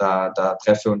da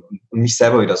treffe und mich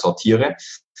selber wieder sortiere.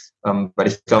 weil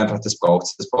ich glaube einfach, das braucht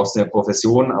es. Das braucht es in der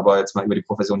Profession, aber jetzt mal über die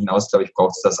Profession hinaus, glaube ich,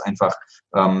 braucht es das einfach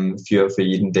für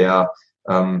jeden, der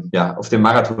auf dem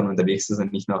Marathon unterwegs ist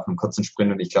und nicht nur auf einem kurzen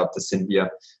Sprint. Und ich glaube, das sind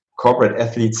wir Corporate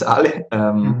Athletes alle.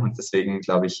 Und deswegen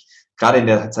glaube ich, gerade in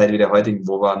der Zeit wie der heutigen,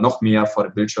 wo wir noch mehr vor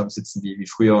dem Bildschirm sitzen wie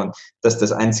früher und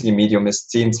das einzige Medium ist,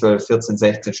 10, 12, 14,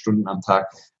 16 Stunden am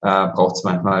Tag, braucht es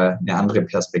manchmal eine andere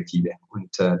Perspektive.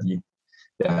 Und die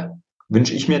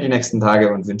wünsche ich mir die nächsten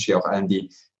Tage und wünsche auch allen,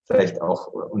 die vielleicht auch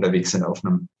unterwegs sind auf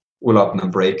einem Urlaub, einem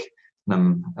Break,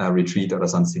 einem Retreat oder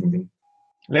sonstigen Ding.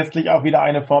 Letztlich auch wieder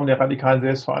eine Form der radikalen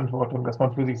Selbstverantwortung, dass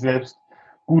man für sich selbst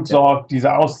gut sorgt,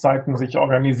 diese Auszeiten sich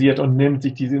organisiert und nimmt,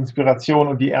 sich diese Inspiration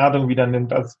und die Erdung wieder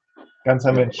nimmt als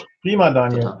ganzer Mensch. Prima,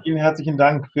 Daniel. Total. Vielen herzlichen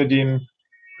Dank für die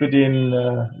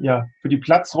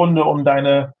Platzrunde, um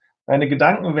deine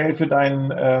Gedankenwelt, für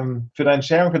dein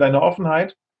Sharing, für deine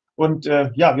Offenheit. Und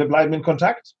wir bleiben in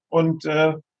Kontakt und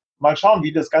mal schauen,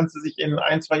 wie das Ganze sich in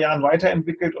 1-2 Jahren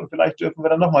weiterentwickelt und vielleicht dürfen wir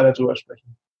dann nochmal darüber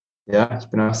sprechen. Ja, ich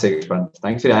bin auch sehr gespannt.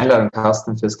 Danke für die Einladung,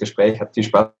 Carsten, fürs Gespräch. Hat viel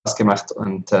Spaß gemacht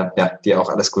und dir auch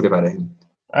alles Gute weiterhin.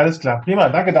 Alles klar, prima.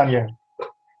 Danke, Daniel.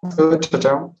 Gut, ciao,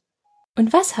 ciao.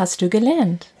 Und was hast du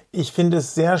gelernt? Ich finde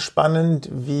es sehr spannend,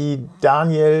 wie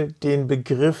Daniel den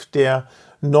Begriff der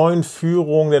neuen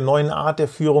Führung, der neuen Art der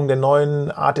Führung, der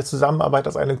neuen Art der Zusammenarbeit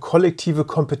als eine kollektive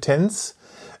Kompetenz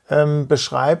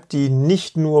beschreibt, die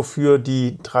nicht nur für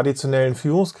die traditionellen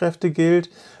Führungskräfte gilt,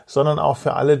 sondern auch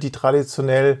für alle, die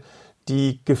traditionell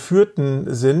die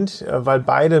Geführten sind, weil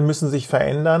beide müssen sich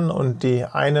verändern und die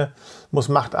eine muss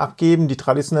Macht abgeben, die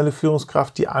traditionelle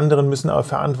Führungskraft, die anderen müssen aber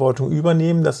Verantwortung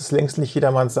übernehmen. Das ist längst nicht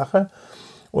jedermanns Sache.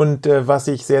 Und was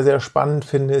ich sehr, sehr spannend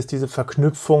finde, ist diese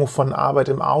Verknüpfung von Arbeit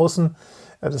im Außen.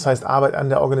 Das heißt Arbeit an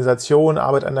der Organisation,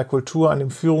 Arbeit an der Kultur, an dem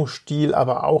Führungsstil,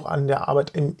 aber auch an der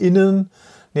Arbeit im Innen,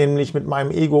 nämlich mit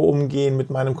meinem Ego umgehen, mit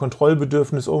meinem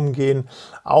Kontrollbedürfnis umgehen,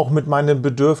 auch mit meinem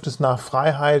Bedürfnis nach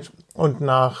Freiheit und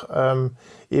nach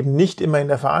eben nicht immer in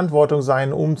der Verantwortung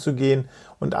sein, umzugehen.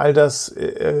 Und all das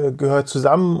gehört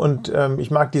zusammen und ich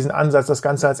mag diesen Ansatz, das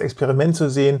Ganze als Experiment zu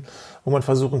sehen, wo man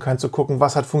versuchen kann zu gucken,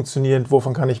 was hat funktioniert,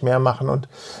 wovon kann ich mehr machen und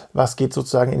was geht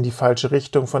sozusagen in die falsche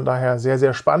Richtung. Von daher sehr,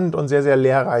 sehr spannend und sehr, sehr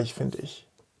lehrreich, finde ich.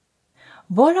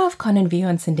 Worauf können wir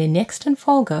uns in der nächsten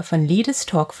Folge von Leaders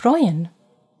Talk freuen?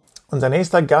 Unser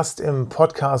nächster Gast im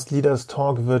Podcast Leaders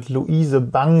Talk wird Luise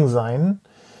Bang sein.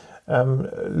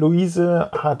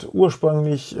 Luise hat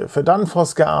ursprünglich für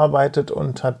Danfoss gearbeitet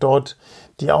und hat dort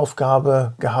die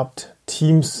Aufgabe gehabt,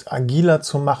 Teams agiler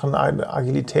zu machen,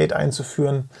 Agilität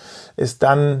einzuführen, ist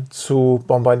dann zu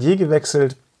Bombardier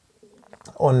gewechselt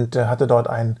und hatte dort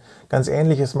ein ganz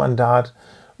ähnliches Mandat.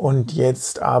 Und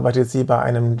jetzt arbeitet sie bei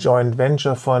einem Joint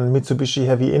Venture von Mitsubishi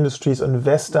Heavy Industries und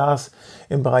Vestas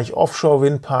im Bereich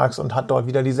Offshore-Windparks und hat dort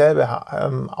wieder dieselbe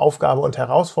Aufgabe und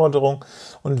Herausforderung.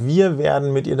 Und wir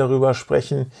werden mit ihr darüber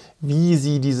sprechen, wie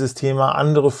sie dieses Thema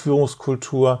andere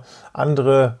Führungskultur,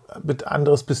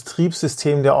 anderes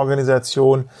Betriebssystem der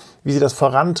Organisation, wie sie das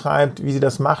vorantreibt, wie sie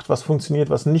das macht, was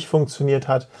funktioniert, was nicht funktioniert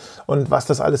hat und was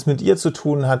das alles mit ihr zu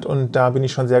tun hat. Und da bin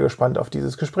ich schon sehr gespannt auf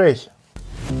dieses Gespräch.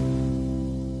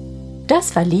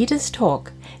 Das war Leaders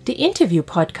Talk, der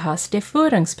Interview-Podcast, der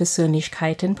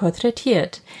Führungspersönlichkeiten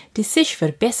porträtiert, die sich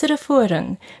für bessere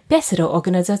Führung, bessere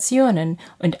Organisationen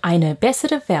und eine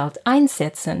bessere Welt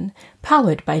einsetzen,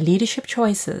 powered by Leadership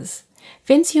Choices.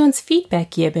 Wenn Sie uns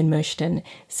Feedback geben möchten,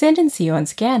 senden Sie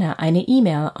uns gerne eine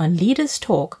E-Mail an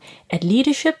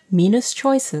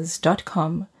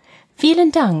leaderstalk@leadership-choices.com.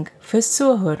 Vielen Dank fürs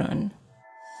Zuhören.